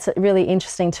think that's really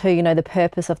interesting too, you know, the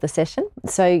purpose of the session.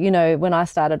 So, you know, when I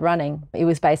started running, it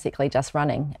was basically just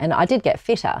running, and I did get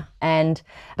fitter,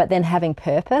 but then having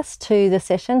purpose to the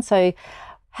session. So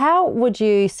how would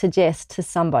you suggest to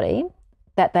somebody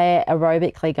that they're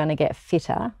aerobically going to get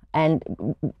fitter, and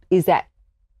is that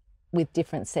with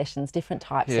different sessions, different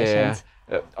type sessions?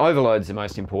 Overload's the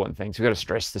most important thing. So we've got to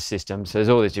stress the system. So there's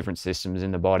all these different systems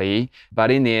in the body, but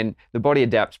in the end, the body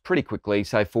adapts pretty quickly,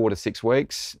 say 4 to 6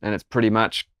 weeks, and it's pretty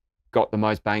much got the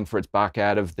most bang for its buck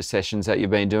out of the sessions that you've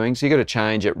been doing. So you've got to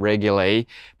change it regularly,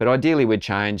 but ideally we'd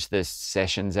change the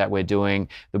sessions that we're doing.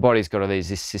 The body's got all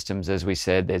these systems, as we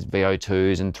said, there's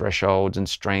VO2s and thresholds and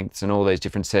strengths and all these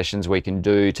different sessions we can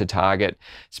do to target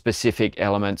specific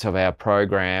elements of our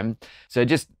program. So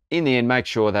just in the end, make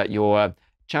sure that you're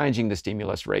changing the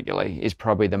stimulus regularly is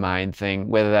probably the main thing,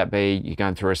 whether that be you're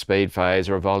going through a speed phase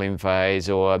or a volume phase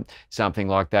or something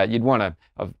like that. You'd want to,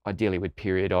 ideally would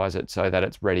periodise it so that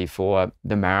it's ready for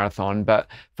the marathon. But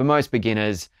for most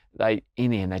beginners,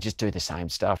 in the end, they just do the same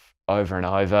stuff over and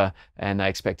over and they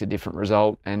expect a different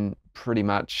result. And pretty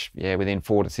much, within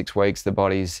 4 to 6 weeks, the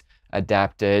body's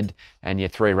adapted, and your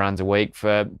 3 runs a week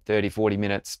for 30, 40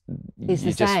 minutes. It's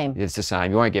the same. It's the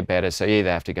same. You won't get better. So you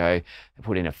either have to go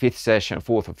put in a 5th session, a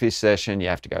 4th or 5th session. You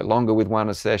have to go longer with one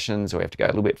of the sessions, or you have to go a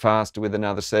little bit faster with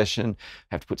another session.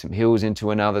 Have to put some hills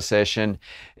into another session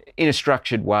in a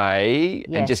structured way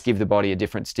and just give the body a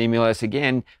different stimulus.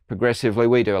 Again, progressively,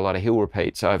 we do a lot of hill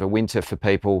repeats over winter for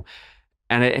people,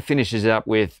 and it finishes up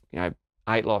with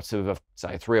 8 lots of,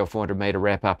 say, 300 or 400 metre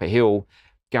rep up a hill,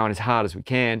 going as hard as we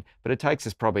can, but it takes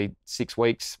us probably 6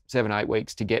 weeks, 7, 8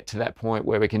 weeks to get to that point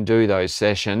where we can do those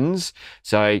sessions.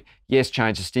 So yes,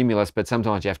 change the stimulus, but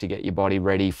sometimes you have to get your body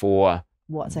ready for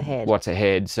what's ahead.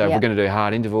 So if we're going to do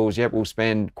hard intervals, we'll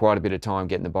spend quite a bit of time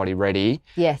getting the body ready.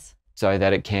 Yes. So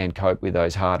that it can cope with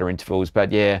those harder intervals.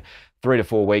 But 3 to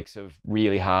 4 weeks of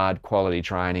really hard quality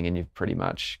training, and you pretty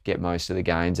much get most of the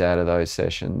gains out of those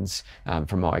sessions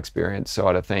from my experience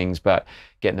side of things. But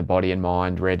getting the body and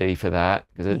mind ready for that,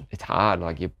 because it's hard,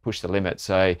 like you push the limit.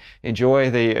 So enjoy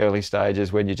the early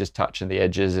stages when you're just touching the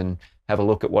edges, and have a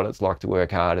look at what it's like to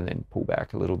work hard and then pull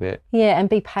back a little bit. Yeah, and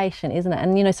be patient, isn't it?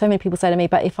 And, so many people say to me,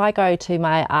 but if I go to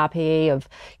my RPE of,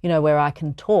 where I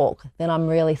can talk, then I'm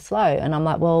really slow. And I'm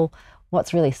like, well,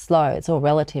 what's really slow? It's all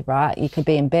relative, right? You could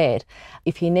be in bed.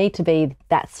 If you need to be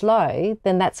that slow,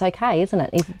 then that's okay, isn't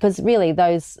it? Because really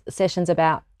those sessions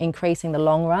about increasing the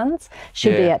long runs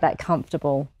should be at that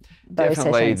comfortable.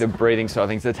 Definitely the breathing side of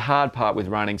things. The hard part with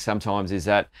running sometimes is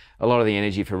that a lot of the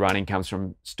energy for running comes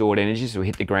from stored energy. So we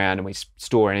hit the ground and we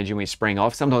store energy and we spring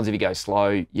off. Sometimes if you go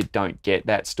slow, you don't get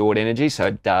that stored energy. So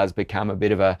it does become a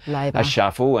bit of a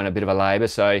shuffle and a bit of a labour.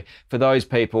 So for those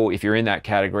people, if you're in that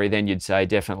category, then you'd say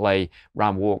definitely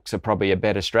run walks are probably a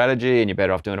better strategy, and you're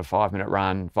better off doing a 5-minute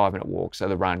run, 5-minute walk. So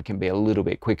the run can be a little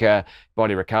bit quicker,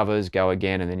 body recovers, go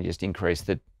again, and then you just increase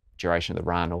the duration of the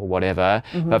run or whatever.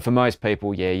 But for most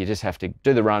people, you just have to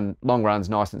do the long runs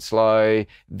nice and slow.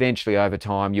 Eventually over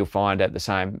time, you'll find at the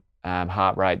same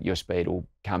heart rate, your speed will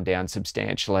come down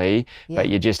substantially, but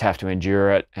you just have to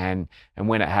endure it. And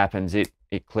when it happens, it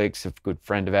clicks. A good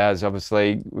friend of ours,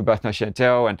 obviously, we both know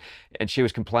Chantel, and she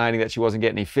was complaining that she wasn't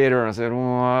getting any fitter. And I said,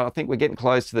 I think we're getting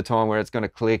close to the time where it's going to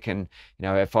click. And,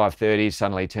 at 5:30,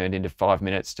 suddenly turned into 5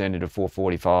 minutes, turned into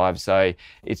 4:45. So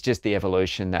it's just the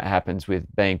evolution that happens with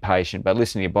being patient. But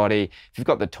listen to your body. If you've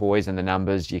got the toys and the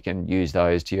numbers, you can use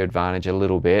those to your advantage a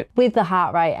little bit. With the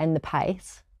heart rate and the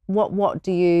pace, what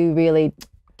do you really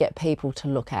get people to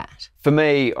look at? For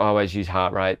me, I always use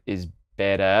heart rate is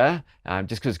better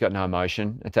just because it's got no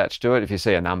emotion attached to it. If you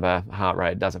see a number, heart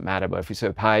rate doesn't matter, but if you see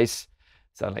a pace,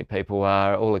 suddenly people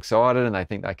are all excited and they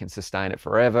think they can sustain it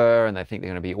forever and they think they're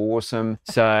going to be awesome.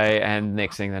 So, and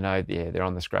next thing they know, yeah, they're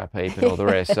on the scrap heap and all the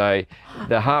rest. So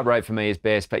the heart rate for me is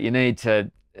best, but you need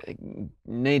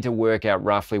to work out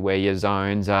roughly where your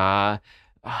zones are.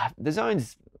 The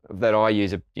zones that I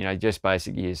use are, just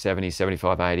basically 70,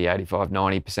 75, 80, 85,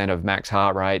 90% of max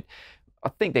heart rate. I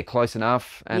think they're close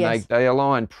enough, and yes. they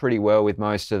align pretty well with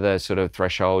most of the sort of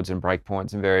thresholds and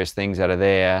breakpoints and various things that are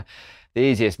there. The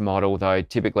easiest model, though,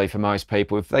 typically for most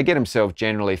people, if they get themselves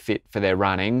generally fit for their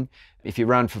running, if you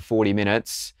run for 40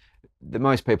 minutes,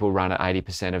 most people run at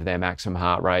 80% of their maximum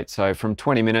heart rate. So from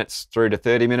 20 minutes through to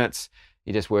 30 minutes,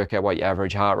 you just work out what your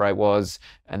average heart rate was,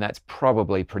 and that's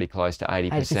probably pretty close to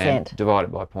 80%. Divide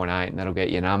it by 0.8, and that'll get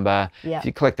your number. Yep. If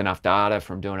you collect enough data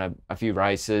from doing a few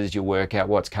races, you'll work out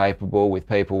what's capable with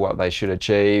people, what they should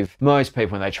achieve. Most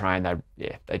people, when they train,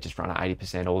 they just run at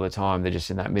 80% all the time. They're just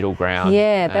in that middle ground.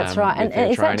 Yeah, that's right.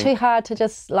 And is that too hard to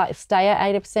just like stay at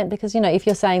 80%? Because, if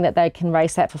you're saying that they can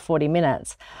race that for 40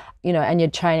 minutes, and you're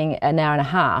training an hour and a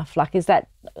half, like, is that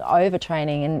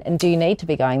overtraining, and do you need to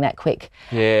be going that quick?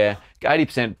 Yeah,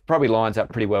 80% probably lines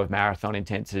up pretty well with marathon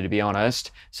intensity, to be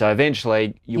honest. So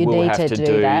eventually you will have to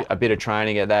do a bit of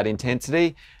training at that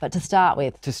intensity. But to start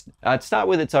with? To start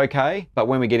with, it's okay. But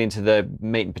when we get into the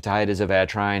meat and potatoes of our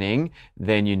training,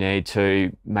 then you need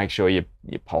to make sure you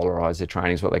polarise the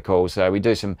training, is what they call. So we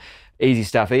do some easy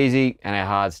stuff easy and our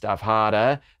hard stuff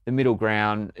harder. The middle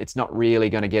ground, it's not really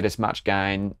going to get us much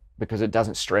gain because it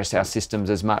doesn't stress our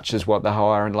systems as much as what the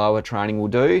higher and lower training will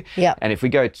do. Yep. And if we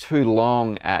go too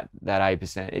long at that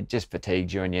 8%, it just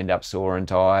fatigues you and you end up sore and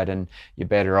tired, and you're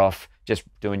better off just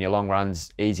doing your long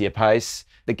runs, easier pace.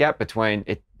 The gap between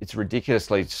it's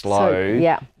ridiculously slow. So,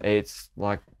 yeah. It's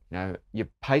like, your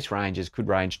pace ranges could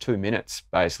range 2 minutes,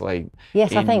 basically.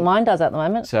 Yes, I think mine does at the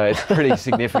moment. So it's pretty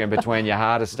significant between your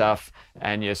harder stuff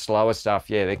and your slower stuff.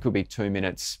 Yeah, there could be 2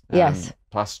 minutes. Yes.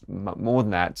 Plus more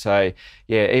than that. So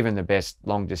yeah, even the best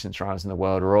long distance runners in the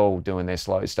world are all doing their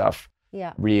slow stuff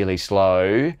really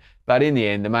slow. But in the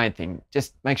end, the main thing,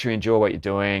 just make sure you enjoy what you're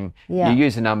doing. Yeah. You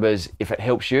use the numbers if it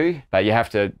helps you, but you have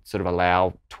to sort of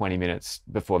allow 20 minutes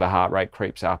before the heart rate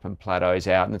creeps up and plateaus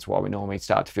out. And that's why we normally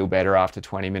start to feel better after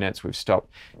 20 minutes. We've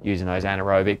stopped using those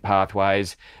anaerobic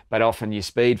pathways. But often your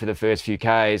speed for the first few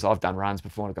Ks, I've done runs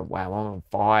before and I go, wow, I'm on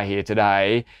fire here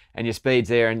today. And your speed's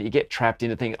there and you get trapped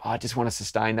into thinking, I just want to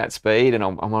sustain that speed and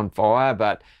I'm on fire.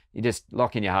 But you just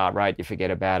lock in your heart rate, you forget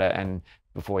about it. And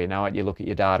before you know it, you look at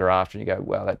your data after and you go,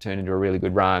 well, that turned into a really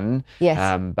good run.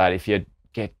 Yes. But if you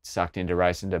get sucked into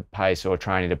racing to pace or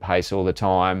training to pace all the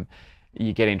time,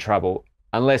 you get in trouble.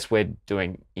 Unless we're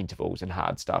doing intervals and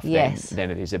hard stuff, then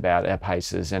it is about our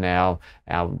paces and our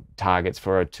targets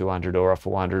for a 200 or a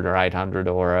 400 or 800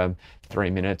 or a 3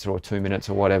 minutes or 2 minutes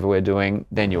or whatever we're doing,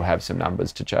 then you'll have some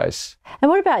numbers to chase. And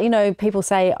what about, people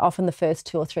say often the first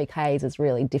 2 or 3 Ks is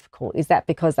really difficult. Is that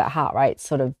because that heart rate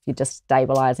you're just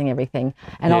stabilising everything?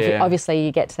 And obviously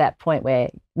you get to that point where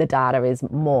the data is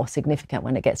more significant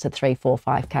when it gets to 3, 4,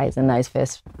 5 Ks in those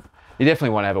first. You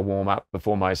definitely want to have a warm-up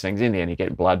before most things. In the end, you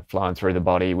get blood flowing through the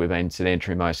body. We've been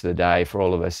sedentary most of the day for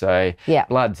all of us. So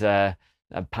blood's a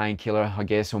painkiller, I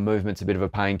guess, or movement's a bit of a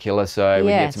painkiller. So we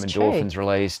get some endorphins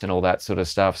released and all that sort of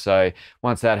stuff. So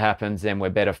once that happens, then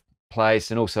we're better placed.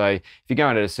 And also, if you're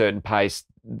going at a certain pace,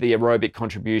 the aerobic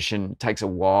contribution takes a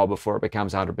while before it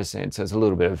becomes 100%. So there's a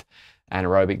little bit of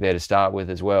anaerobic there to start with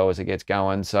as well as it gets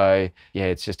going. So yeah,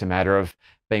 it's just a matter of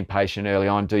being patient early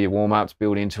on, do your warm-ups,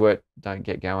 build into it, don't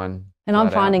get going. And I'm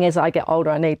finding as I get older,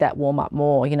 I need that warm-up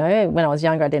more. When I was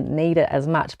younger, I didn't need it as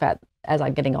much, but as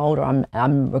I'm getting older,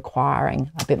 I'm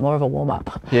requiring a bit more of a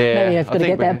warm-up. Yeah. Maybe I've got to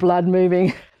get that blood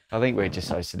moving. I think we're just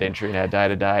so sedentary in our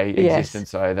day-to-day existence,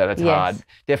 so that it's hard.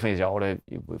 Definitely as you're older,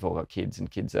 we've all got kids, and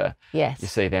kids are, you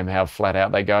see them, how flat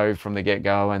out they go from the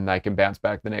get-go, and they can bounce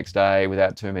back the next day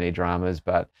without too many dramas.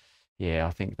 But yeah,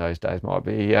 I think those days might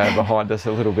be behind us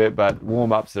a little bit, but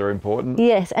warm-ups are important.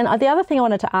 Yes, and the other thing I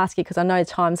wanted to ask you, because I know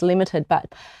time's limited,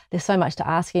 but there's so much to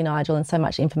ask you, Nigel, and so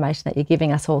much information that you're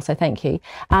giving us all, so thank you,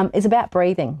 is about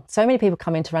breathing. So many people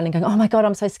come into running going, oh my God,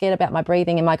 I'm so scared about my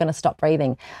breathing. Am I going to stop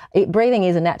breathing? Breathing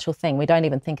is a natural thing. We don't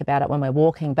even think about it when we're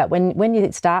walking, but when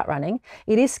you start running,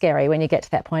 it is scary when you get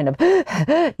to that point of,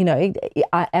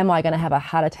 am I going to have a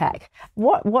heart attack?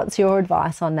 What's your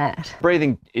advice on that?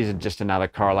 Breathing is just another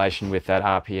correlation with that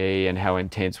RPE and how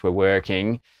intense we're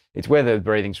working. It's whether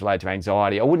breathing's related to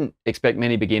anxiety. I wouldn't expect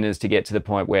many beginners to get to the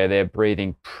point where they're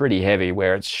breathing pretty heavy,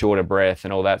 where it's short of breath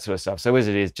and all that sort of stuff. So as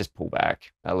it is, just pull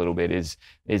back a little bit is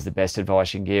the best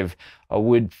advice you can give. I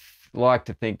would like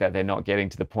to think that they're not getting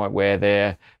to the point where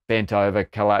they're bent over,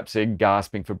 collapsing,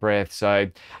 gasping for breath. So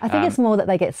I think it's more that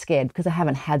they get scared because they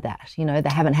haven't had that, you know, they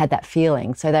haven't had that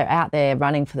feeling. So they're out there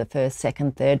running for the first,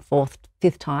 second, third, fourth,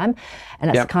 fifth time.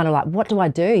 And it's kind of like, what do I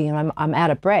do? You know, I'm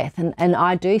out of breath. And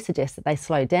I do suggest that they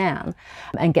slow down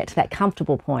and get to that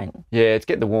comfortable point. Yeah, it's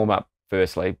get the warm up.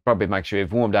 Firstly, probably make sure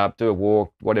you've warmed up, do a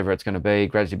walk, whatever it's going to be,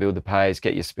 gradually build the pace,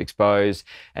 get you exposed.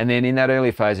 And then in that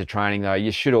early phase of training, though,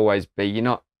 you should always be,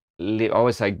 I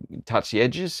always say touch the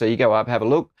edges. So you go up, have a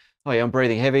look. Oh, yeah, I'm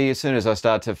breathing heavy. As soon as I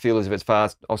start to feel as if it's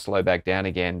fast, I'll slow back down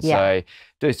again. So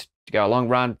just go a long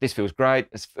run. This feels great.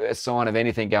 It's first sign of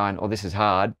anything going, oh, this is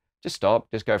hard. Just stop,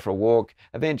 just go for a walk.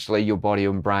 Eventually your body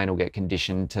and brain will get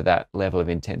conditioned to that level of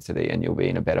intensity and you'll be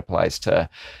in a better place to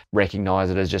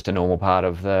recognize it as just a normal part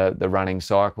of the running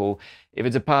cycle. If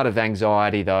it's a part of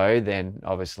anxiety though, then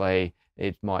obviously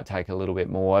it might take a little bit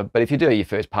more. But if you do your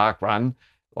first park run,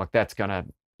 like you're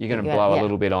going to blow a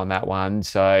little bit on that one.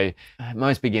 So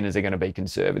most beginners are going to be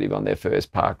conservative on their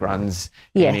first park runs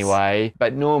anyway.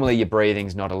 But normally your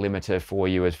breathing's not a limiter for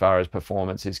you as far as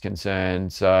performance is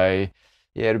concerned. So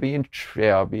yeah,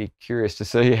 I'll be curious to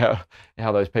see how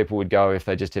those people would go if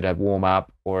they just did a warm up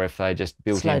or if they just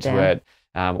built into it,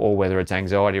 or whether it's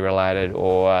anxiety related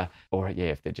or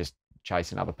if they're just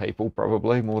chasing other people,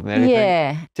 probably more than anything.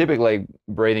 Yeah. Typically,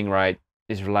 breathing rate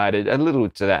is related a little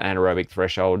to that anaerobic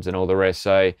thresholds and all the rest.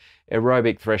 So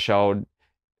aerobic threshold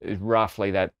is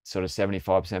roughly that sort of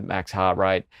 75% max heart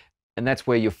rate. And that's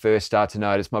where you first start to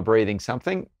notice my breathing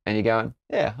something and you're going,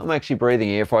 yeah, I'm actually breathing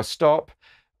here. If I stop,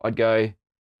 I'd go,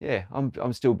 yeah,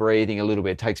 I'm still breathing a little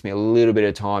bit. It takes me a little bit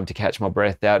of time to catch my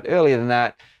breath out. Earlier than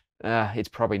that, it's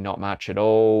probably not much at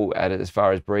all as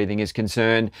far as breathing is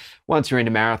concerned. Once you're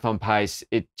into marathon pace,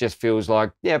 it just feels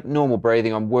like, yeah, normal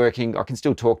breathing. I'm working. I can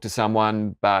still talk to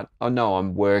someone, but I know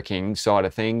I'm working side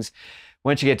of things.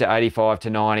 Once you get to 85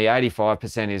 to 90,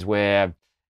 85% is where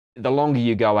the longer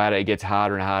you go at it, it gets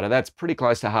harder and harder. That's pretty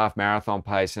close to half marathon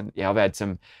pace. And yeah, I've had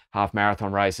some half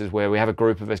marathon races where we have a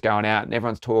group of us going out and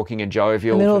everyone's talking and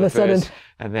jovial. And then all of a sudden,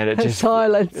 and then it just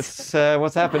silence. It's,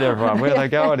 what's happened to everyone? Where are they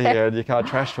going here? And you can't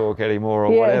trash talk anymore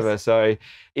or whatever. So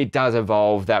it does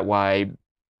evolve that way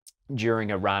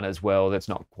during a run as well. That's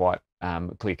not quite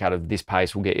clear cut of this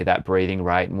pace will get you that breathing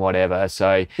rate and whatever.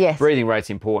 So breathing rate's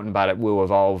important, but it will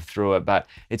evolve through it. But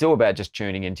it's all about just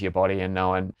tuning into your body and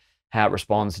knowing how it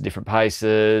responds to different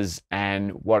paces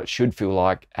and what it should feel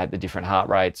like at the different heart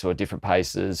rates or different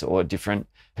paces or different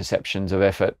perceptions of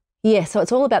effort. Yeah, so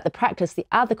it's all about the practice. The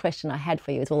other question I had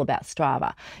for you is all about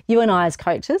Strava. You and I as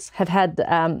coaches have had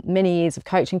many years of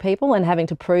coaching people and having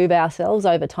to prove ourselves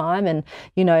over time and,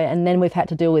 you know, and then we've had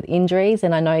to deal with injuries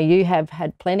and I know you have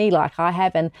had plenty like I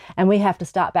have and we have to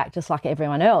start back just like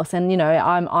everyone else. And, you know,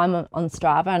 I'm on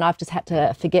Strava and I've just had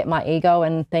to forget my ego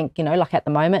and think, you know, like at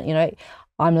the moment, you know,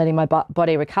 I'm letting my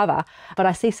body recover. But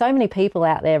I see so many people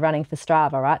out there running for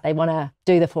Strava, right? They want to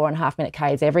do the 4.5 minute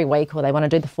Ks every week or they want to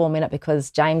do the 4 minute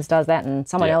because James does that and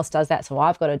someone else does that, so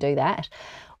I've got to do that.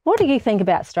 What do you think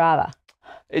about Strava?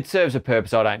 It serves a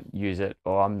purpose. I don't use it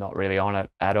or I'm not really on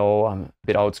it at all. I'm a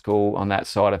bit old school on that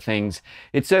side of things.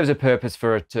 It serves a purpose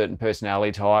for a certain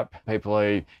personality type, people who,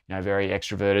 you know, very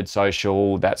extroverted,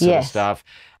 social, that sort of stuff.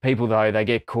 People though, they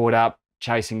get caught up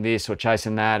chasing this or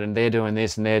chasing that and they're doing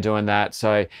this and they're doing that.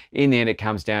 So in the end, it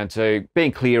comes down to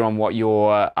being clear on what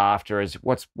you're after is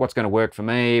what's going to work for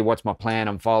me, what's my plan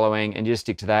I'm following, and just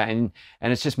stick to that. And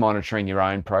it's just monitoring your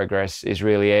own progress is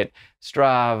really it.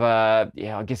 Strava,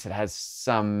 yeah, I guess it has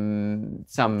some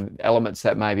elements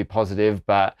that may be positive,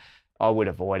 but I would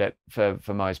avoid it for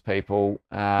most people.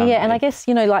 And I guess,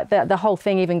 you know, like the whole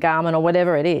thing, even Garmin or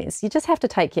whatever it is, you just have to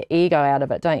take your ego out of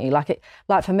it, don't you? Like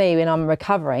for me, when I'm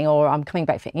recovering or I'm coming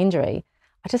back for injury,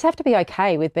 I just have to be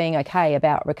okay with being okay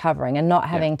about recovering and not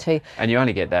having to. And you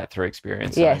only get that through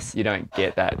experience. Yes. So you don't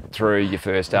get that through your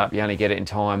first up. You only get it in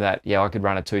time that, I could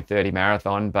run a 2:30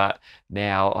 marathon, but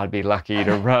now I'd be lucky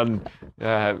to run,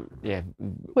 well,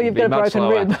 you've got a broken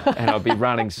slower, rib. and I'll be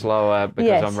running slower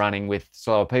because I'm running with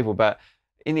slower people. But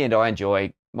in the end, I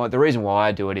enjoy, the reason why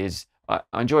I do it is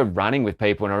I enjoy running with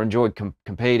people and I enjoy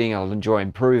competing. I'll enjoy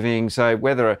improving. So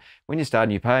when you start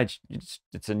a new page,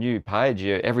 it's a new page.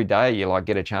 Every day you like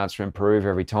get a chance to improve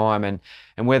every time. And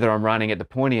whether I'm running at the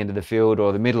pointy end of the field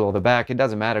or the middle or the back, it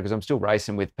doesn't matter because I'm still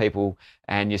racing with people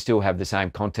and you still have the same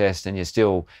contest and you're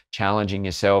still challenging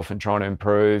yourself and trying to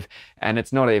improve. And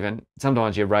it's not even,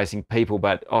 sometimes you're racing people,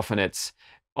 but often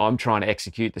I'm trying to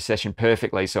execute the session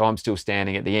perfectly, so I'm still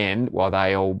standing at the end while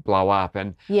they all blow up,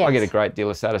 and I get a great deal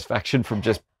of satisfaction from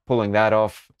just pulling that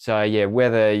off. So yeah,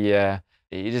 whether you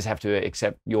just have to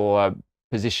accept your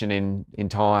position in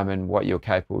time and what you're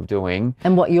capable of doing.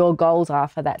 And what your goals are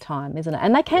for that time, isn't it?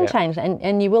 And they can change,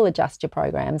 and you will adjust your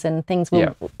programs and things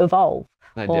will evolve.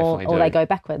 They definitely do. Or they go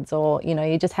backwards, or, you know,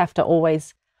 you just have to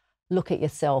always look at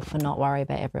yourself and not worry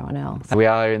about everyone else. We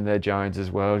are in the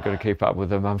Joneses world, got to keep up with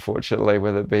them, unfortunately,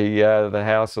 whether it be the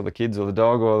house or the kids or the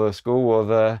dog or the school or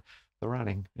the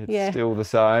running. It's still the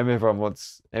same.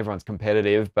 Everyone's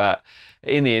competitive, but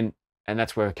in the end, and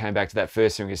that's where it came back to that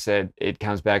first thing you said, it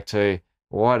comes back to,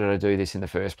 why did I do this in the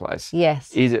first place?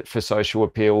 Yes. Is it for social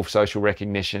appeal, social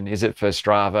recognition? Is it for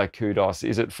Strava, kudos?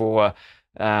 Is it for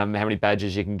how many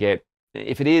badges you can get?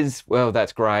 If it is, well,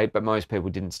 that's great, but most people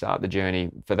didn't start the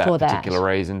journey for that particular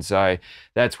reason. So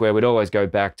that's where we'd always go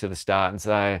back to the start and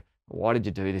say, why did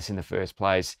you do this in the first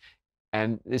place?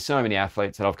 And there's so many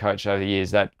athletes that I've coached over the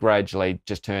years that gradually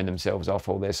just turned themselves off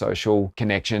all their social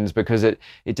connections because it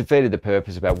defeated the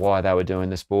purpose about why they were doing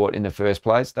the sport in the first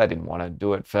place. They didn't want to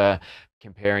do it for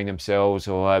comparing themselves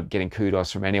or getting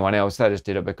kudos from anyone else. They just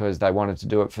did it because they wanted to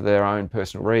do it for their own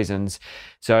personal reasons.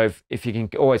 So if you can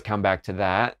always come back to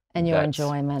that. And your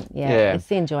enjoyment, it's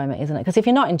the enjoyment, isn't it? Because if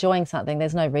you're not enjoying something,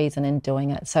 there's no reason in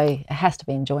doing it. So it has to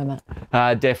be enjoyment.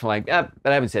 Definitely. But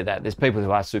having said that, there's people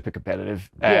who are super competitive.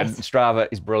 And Strava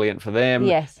is brilliant for them.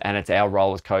 Yes. And it's our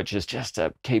role as coaches just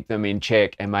to keep them in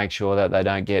check and make sure that they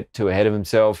don't get too ahead of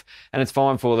themselves. And it's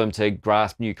fine for them to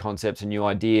grasp new concepts and new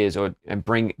ideas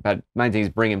but main thing is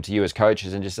bring them to you as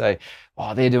coaches and just say,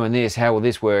 oh, they're doing this, how will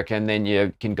this work? And then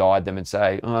you can guide them and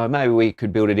say, oh, maybe we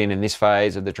could build it in this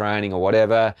phase of the training or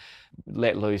whatever.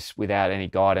 Let loose without any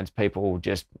guidance. People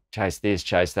just chase this,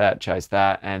 chase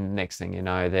that, and next thing you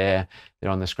know, they're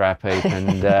on the scrap heap.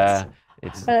 And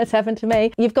it's happened to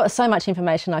me. You've got so much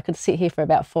information. I could sit here for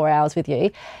about 4 hours with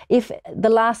you. If the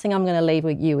last thing I'm going to leave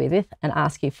you with and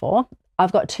ask you for,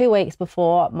 I've got 2 weeks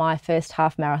before my first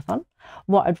half marathon.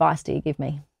 What advice do you give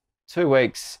me? 2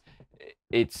 weeks.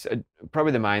 It's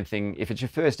probably the main thing. If it's your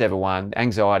first ever one,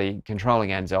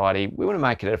 controlling anxiety, we want to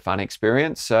make it a fun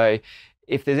experience. So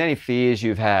if there's any fears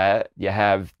you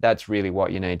have, that's really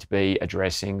what you need to be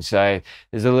addressing. So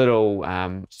there's a little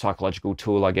psychological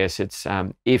tool, I guess. It's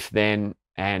if, then,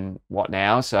 and what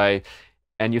now. So,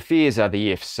 and your fears are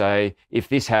the ifs. So if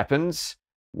this happens,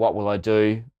 what will I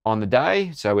do on the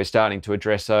day? So we're starting to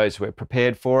address those. We're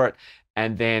prepared for it.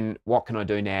 And then what can I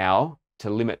do now to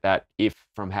limit that if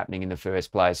from happening in the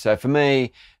first place? So for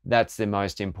me, that's the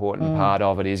most important part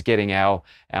of it, is getting our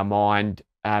mind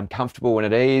comfortable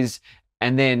and at ease.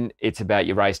 And then it's about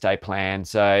your race day plan.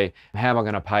 So how am I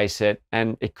going to pace it?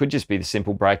 And it could just be the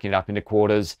simple breaking it up into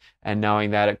quarters and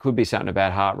knowing that it could be something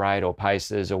about heart rate or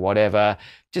paces or whatever.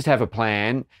 Just have a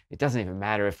plan. It doesn't even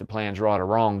matter if the plan's right or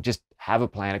wrong. Just have a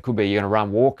plan. It could be you're going to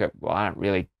run, walk it. Well, I don't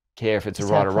really care if it's a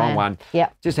right or wrong one.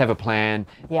 Just have a plan,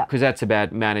 because that's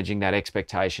about managing that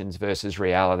expectations versus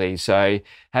reality. So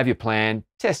have your plan,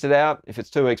 test it out. If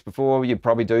it's 2 weeks before, you'd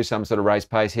probably do some sort of race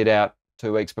pace hit out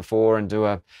 2 weeks before and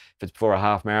if it's before a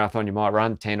half marathon, you might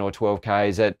run 10 or 12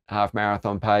 Ks at half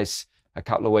marathon pace a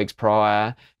couple of weeks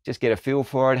prior. Just get a feel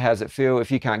for it. How's it feel?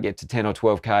 If you can't get to 10 or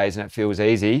 12 Ks and it feels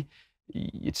easy,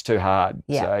 it's too hard.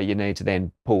 So you need to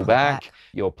then pull back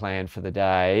your plan for the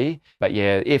day. But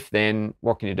if then,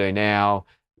 what can you do now?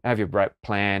 Have your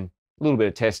plan, a little bit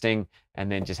of testing,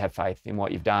 and then just have faith in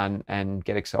what you've done and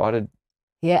get excited.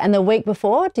 Yeah, and the week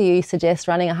before, do you suggest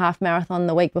running a half marathon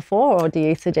the week before, or do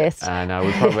you suggest? No,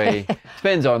 we probably,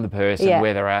 depends on the person,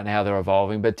 where they're at and how they're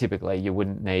evolving, but typically you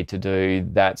wouldn't need to do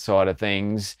that side of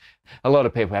things. A lot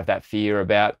of people have that fear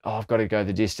about, I've got to go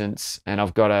the distance and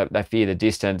they fear the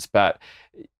distance, but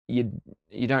you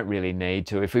don't really need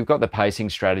to. If we've got the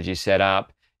pacing strategy set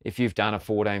up, if you've done a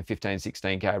 14, 15,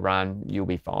 16K run, you'll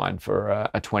be fine for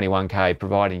a 21K,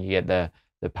 providing you get the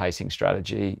pacing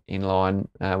strategy in line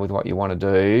with what you want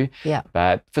to do.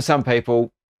 But for some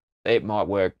people, it might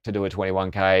work to do a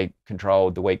 21K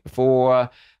controlled the week before.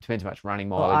 Depends how much running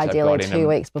mileage they've got in them. Ideally 2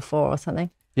 weeks before or something.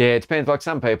 Yeah, it depends. Like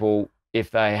some people,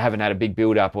 if they haven't had a big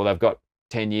build-up or they've got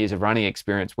 10 years of running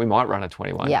experience, we might run a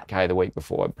 21K the week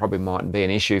before. It probably mightn't be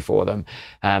an issue for them.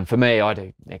 For me, I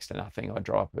do next to nothing. I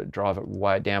drive it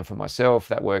way down for myself.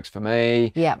 That works for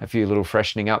me. A few little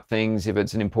freshening up things if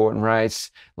it's an important race.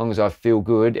 As long as I feel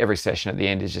good, every session at the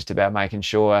end is just about making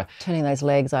sure. Turning those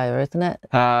legs over, isn't it?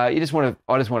 I just want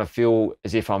to feel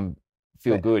as if I'm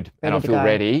feel good and I feel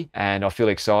ready and I feel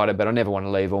excited, but I never want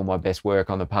to leave all my best work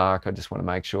on the park. I just want to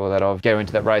make sure that I go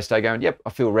into that race day going, yep,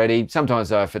 I feel ready. Sometimes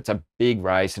though, if it's a big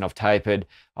race and I've tapered,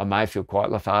 I may feel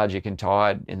quite lethargic and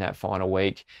tired in that final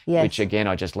week, which again,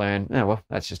 I just learned, well,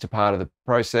 that's just a part of the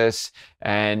process.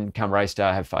 And come race day,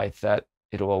 I have faith that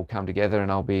it'll all come together and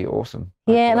I'll be awesome.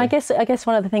 Yeah, hopefully. and I guess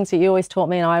one of the things that you always taught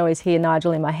me, and I always hear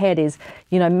Nigel in my head, is,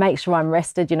 make sure I'm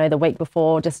rested, the week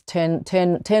before, just turn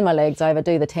my legs over,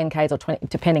 do the 10Ks or 20,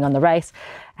 depending on the race,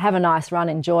 have a nice run,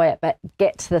 enjoy it, but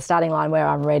get to the starting line where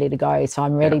I'm ready to go. So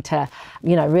I'm ready to,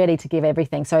 ready to give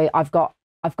everything. So I've got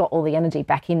all the energy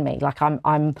back in me. Like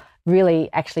I'm really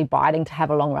actually biting to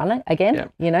have a long run again,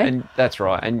 And that's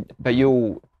right. But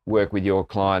you'll work with your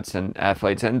clients and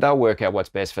athletes and they'll work out what's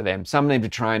best for them. Some need to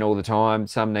train all the time,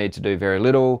 some need to do very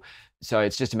little. So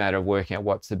it's just a matter of working out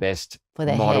what's the best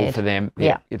model head. for them.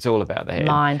 Yeah. It's all about the head.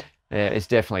 Mind. Yeah, it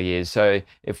definitely is. So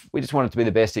if we just want it to be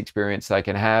the best experience they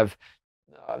can have,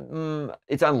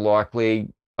 it's unlikely.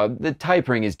 The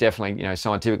tapering is definitely,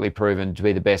 scientifically proven to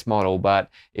be the best model. But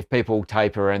if people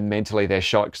taper and mentally they're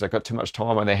shot because they've got too much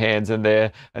time on their hands and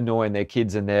they're annoying their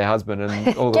kids and their husband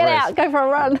and all the Get rest. out, go for a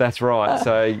run. That's right.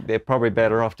 So they're probably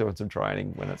better off doing some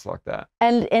training when it's like that.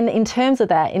 And in terms of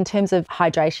that, in terms of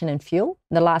hydration and fuel,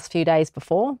 the last few days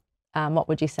before, what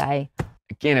would you say?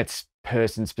 Again, it's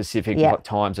person specific, what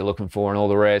times they're looking for and all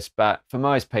the rest. But for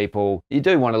most people, you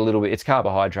do want a little bit. It's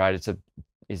carbohydrate.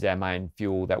 Is our main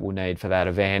fuel that we'll need for that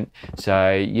event.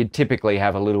 So you typically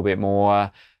have a little bit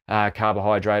more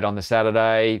carbohydrate on the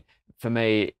Saturday. For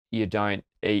me, you don't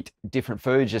eat different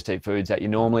foods, just eat foods that you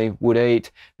normally would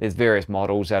eat. There's various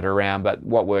models that are around, but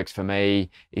what works for me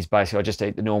is basically I just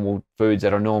eat the normal foods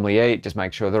that I normally eat, just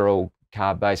make sure they're all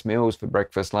carb-based meals for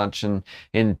breakfast, lunch, and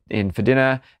in for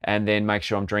dinner, and then make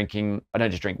sure I'm drinking. I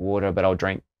don't just drink water, but I'll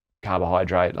drink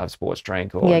carbohydrate, like sports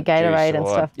drink or Gatorade juice and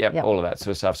stuff. Yep, all of that sort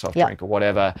of stuff, soft drink or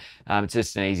whatever. It's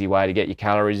just an easy way to get your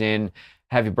calories in.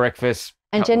 Have your breakfast.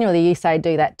 And generally, you say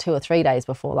do that 2 or 3 days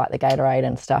before, like the Gatorade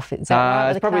and stuff. Is that right?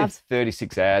 It's probably carbs?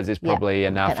 36 hours is probably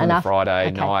enough on the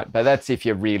Friday night. But that's if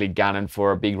you're really gunning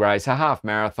for a big race. A half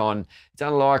marathon, it's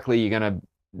unlikely you're going to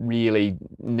really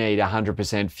need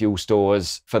 100% fuel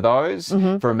stores for those.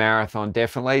 For a marathon,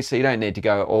 definitely. So you don't need to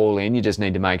go all in. You just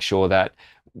need to make sure that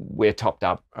we're topped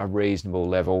up a reasonable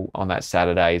level on that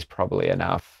Saturday is probably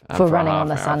enough. For running on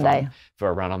the Sunday. For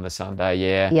a run on the Sunday,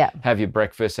 yeah. Have your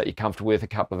breakfast that you're comfortable with a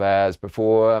couple of hours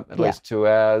before, at least 2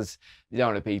 hours. You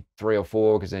don't want to be 3 or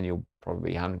 4 because then you'll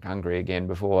probably be hungry again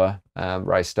before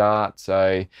race start.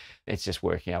 So it's just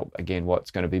working out, again,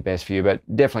 what's going to be best for you. But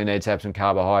definitely need to have some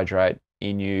carbohydrate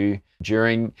in you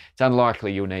during. It's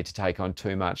unlikely you'll need to take on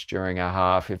too much during a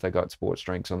half. If they've got sports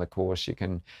drinks on the course, you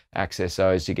can access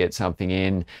those to get something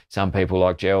in. Some people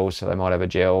like gels, so they might have a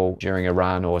gel during a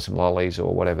run or some lollies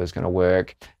or whatever's going to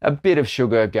work. A bit of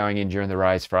sugar going in during the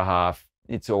race for a half,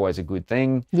 it's always a good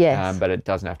thing. Yes. But it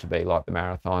doesn't have to be like the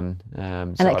marathon.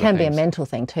 And it can be a mental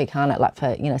thing too, can't it? Like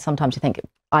for, sometimes you think,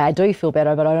 I do feel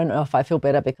better, but I don't know if I feel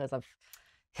better because I've...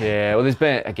 Yeah, well, there's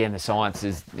been, again, the science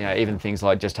is, even things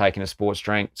like just taking a sports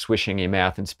drink, swishing your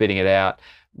mouth and spitting it out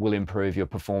will improve your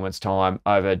performance time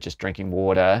over just drinking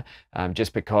water,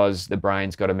 just because the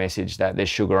brain's got a message that there's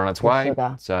sugar on its way.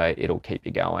 So it'll keep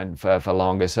you going for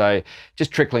longer. So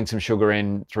just trickling some sugar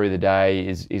in through the day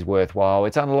is worthwhile.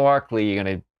 It's unlikely you're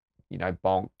going to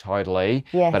bonk totally,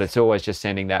 but it's always just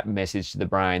sending that message to the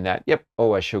brain that,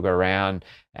 always sugar around,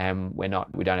 and we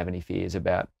don't have any fears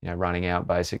about, running out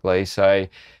basically. So.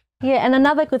 Yeah. And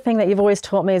another good thing that you've always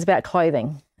taught me is about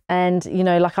clothing. And,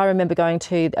 like I remember going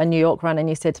to a New York run and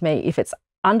you said to me, if it's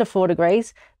under 4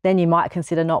 degrees, then you might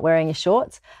consider not wearing your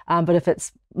shorts. But if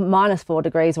it's minus 4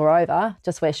 degrees or over,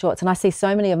 just wear shorts. And I see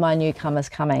so many of my newcomers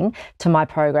coming to my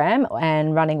program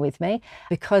and running with me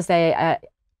because they are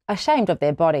ashamed of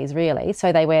their bodies, really.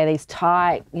 So they wear these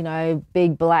tight,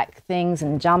 big black things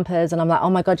and jumpers. And I'm like, oh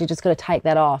my God, you just got to take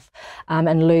that off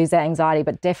and lose that anxiety.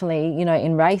 But definitely,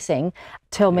 in racing,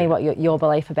 tell me what your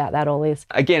belief about that all is.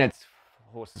 Again, it's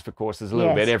horses for courses a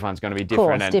little bit. Everyone's going to be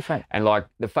different. Different. And like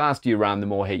the faster you run, the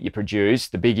more heat you produce.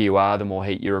 The bigger you are, the more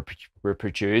heat you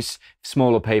produce.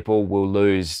 Smaller people will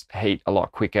lose heat a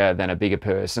lot quicker than a bigger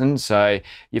person. So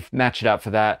you've matched it up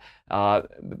for that.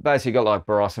 Basically got like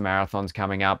Barossa marathons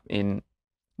coming up in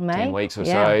May? 10 weeks or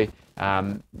so.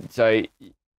 So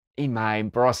in May,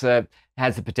 Barossa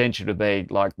has the potential to be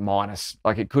like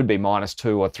it could be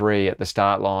 -2 or 3 at the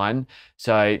start line.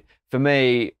 So for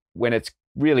me, when it's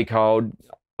really cold,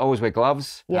 I always wear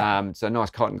gloves. So nice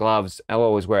cotton gloves. I'll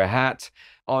always wear a hat.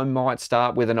 I might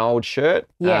start with an old shirt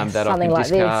that I can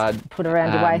discard. This, put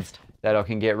around your waist. That I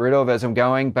can get rid of as I'm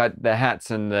going. But the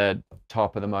hats and the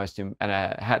top are the most,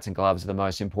 hats and gloves are the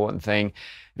most important thing.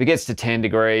 If it gets to 10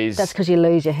 degrees... That's because you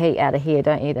lose your heat out of here,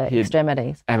 don't you, the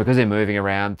extremities? And because they're moving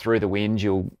around through the wind,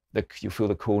 you'll feel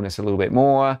the coolness a little bit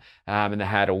more. And the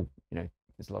hat will,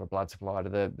 there's a lot of blood supply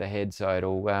to the head, so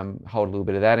it'll hold a little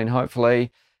bit of that in,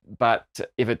 hopefully. But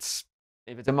if it's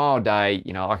If it's a mild day,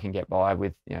 I can get by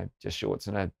with, just shorts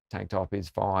and a tank top is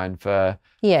fine for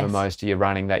most of your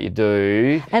running that you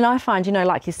do. And I find,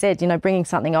 like you said, bringing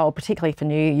something old, particularly for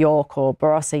New York or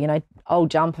Barossa, old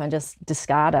jumper and just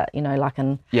discard it,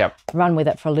 and run with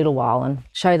it for a little while and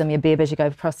show them your bib as you go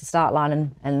across the start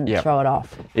line and throw it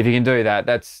off. If you can do that,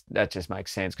 that just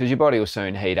makes sense because your body will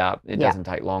soon heat up. It doesn't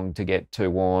take long to get too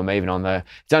warm, even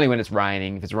it's only when it's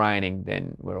raining. If it's raining,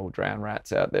 then we're all drowned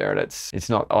rats out there and it's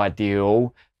not ideal.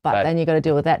 But then you've got to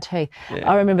deal with that too. Yeah.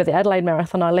 I remember the Adelaide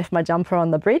Marathon, I left my jumper on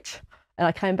the bridge and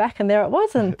I came back and there it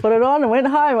was and put it on and went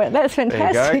home. Went, that's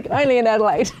fantastic, only in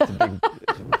Adelaide.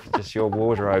 Just your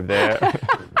wardrobe there.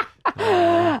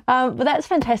 But that's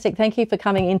fantastic. Thank you for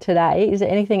coming in today. Is there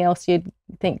anything else you'd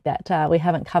think that we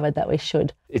haven't covered that we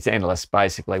should? It's endless,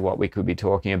 basically, what we could be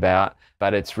talking about.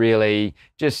 But it's really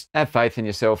just have faith in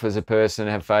yourself as a person,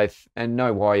 have faith and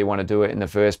know why you want to do it in the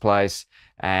first place.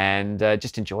 And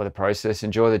just enjoy the process,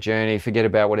 enjoy the journey, forget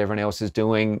about what everyone else is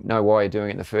doing, know why you're doing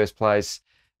it in the first place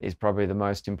is probably the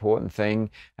most important thing,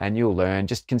 and you'll learn.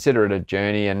 Just consider it a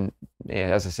journey, and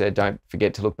as I said, don't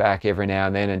forget to look back every now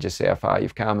and then and just see how far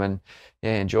you've come, and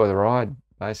enjoy the ride,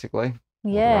 basically.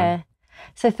 Yeah.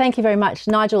 So thank you very much.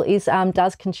 Nigel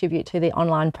does contribute to the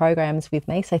online programs with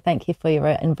me, so thank you for your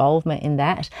involvement in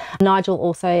that. Nigel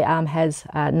also has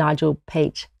Nigel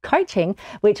Pietsch Coaching,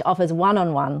 which offers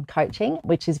one-on-one coaching,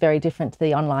 which is very different to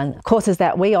the online courses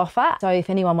that we offer. So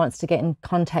if anyone wants to get in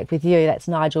contact with you, that's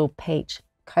Nigel Pietsch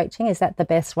Coaching. Is that the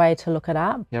best way to look it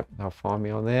up? Yep, they'll find me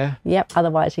on there. Yep,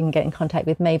 otherwise you can get in contact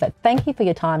with me. But thank you for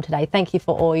your time today. Thank you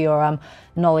for all your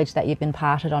knowledge that you've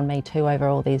imparted on me too over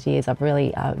all these years. I've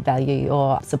really value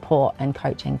your support and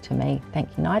coaching to me.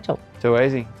 Thank you, Nigel. Too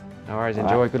easy. No worries.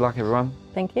 Enjoy. Good luck, everyone.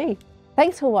 Thank you.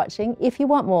 Thanks for watching. If you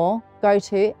want more, go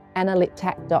to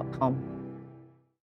annaliptak.com.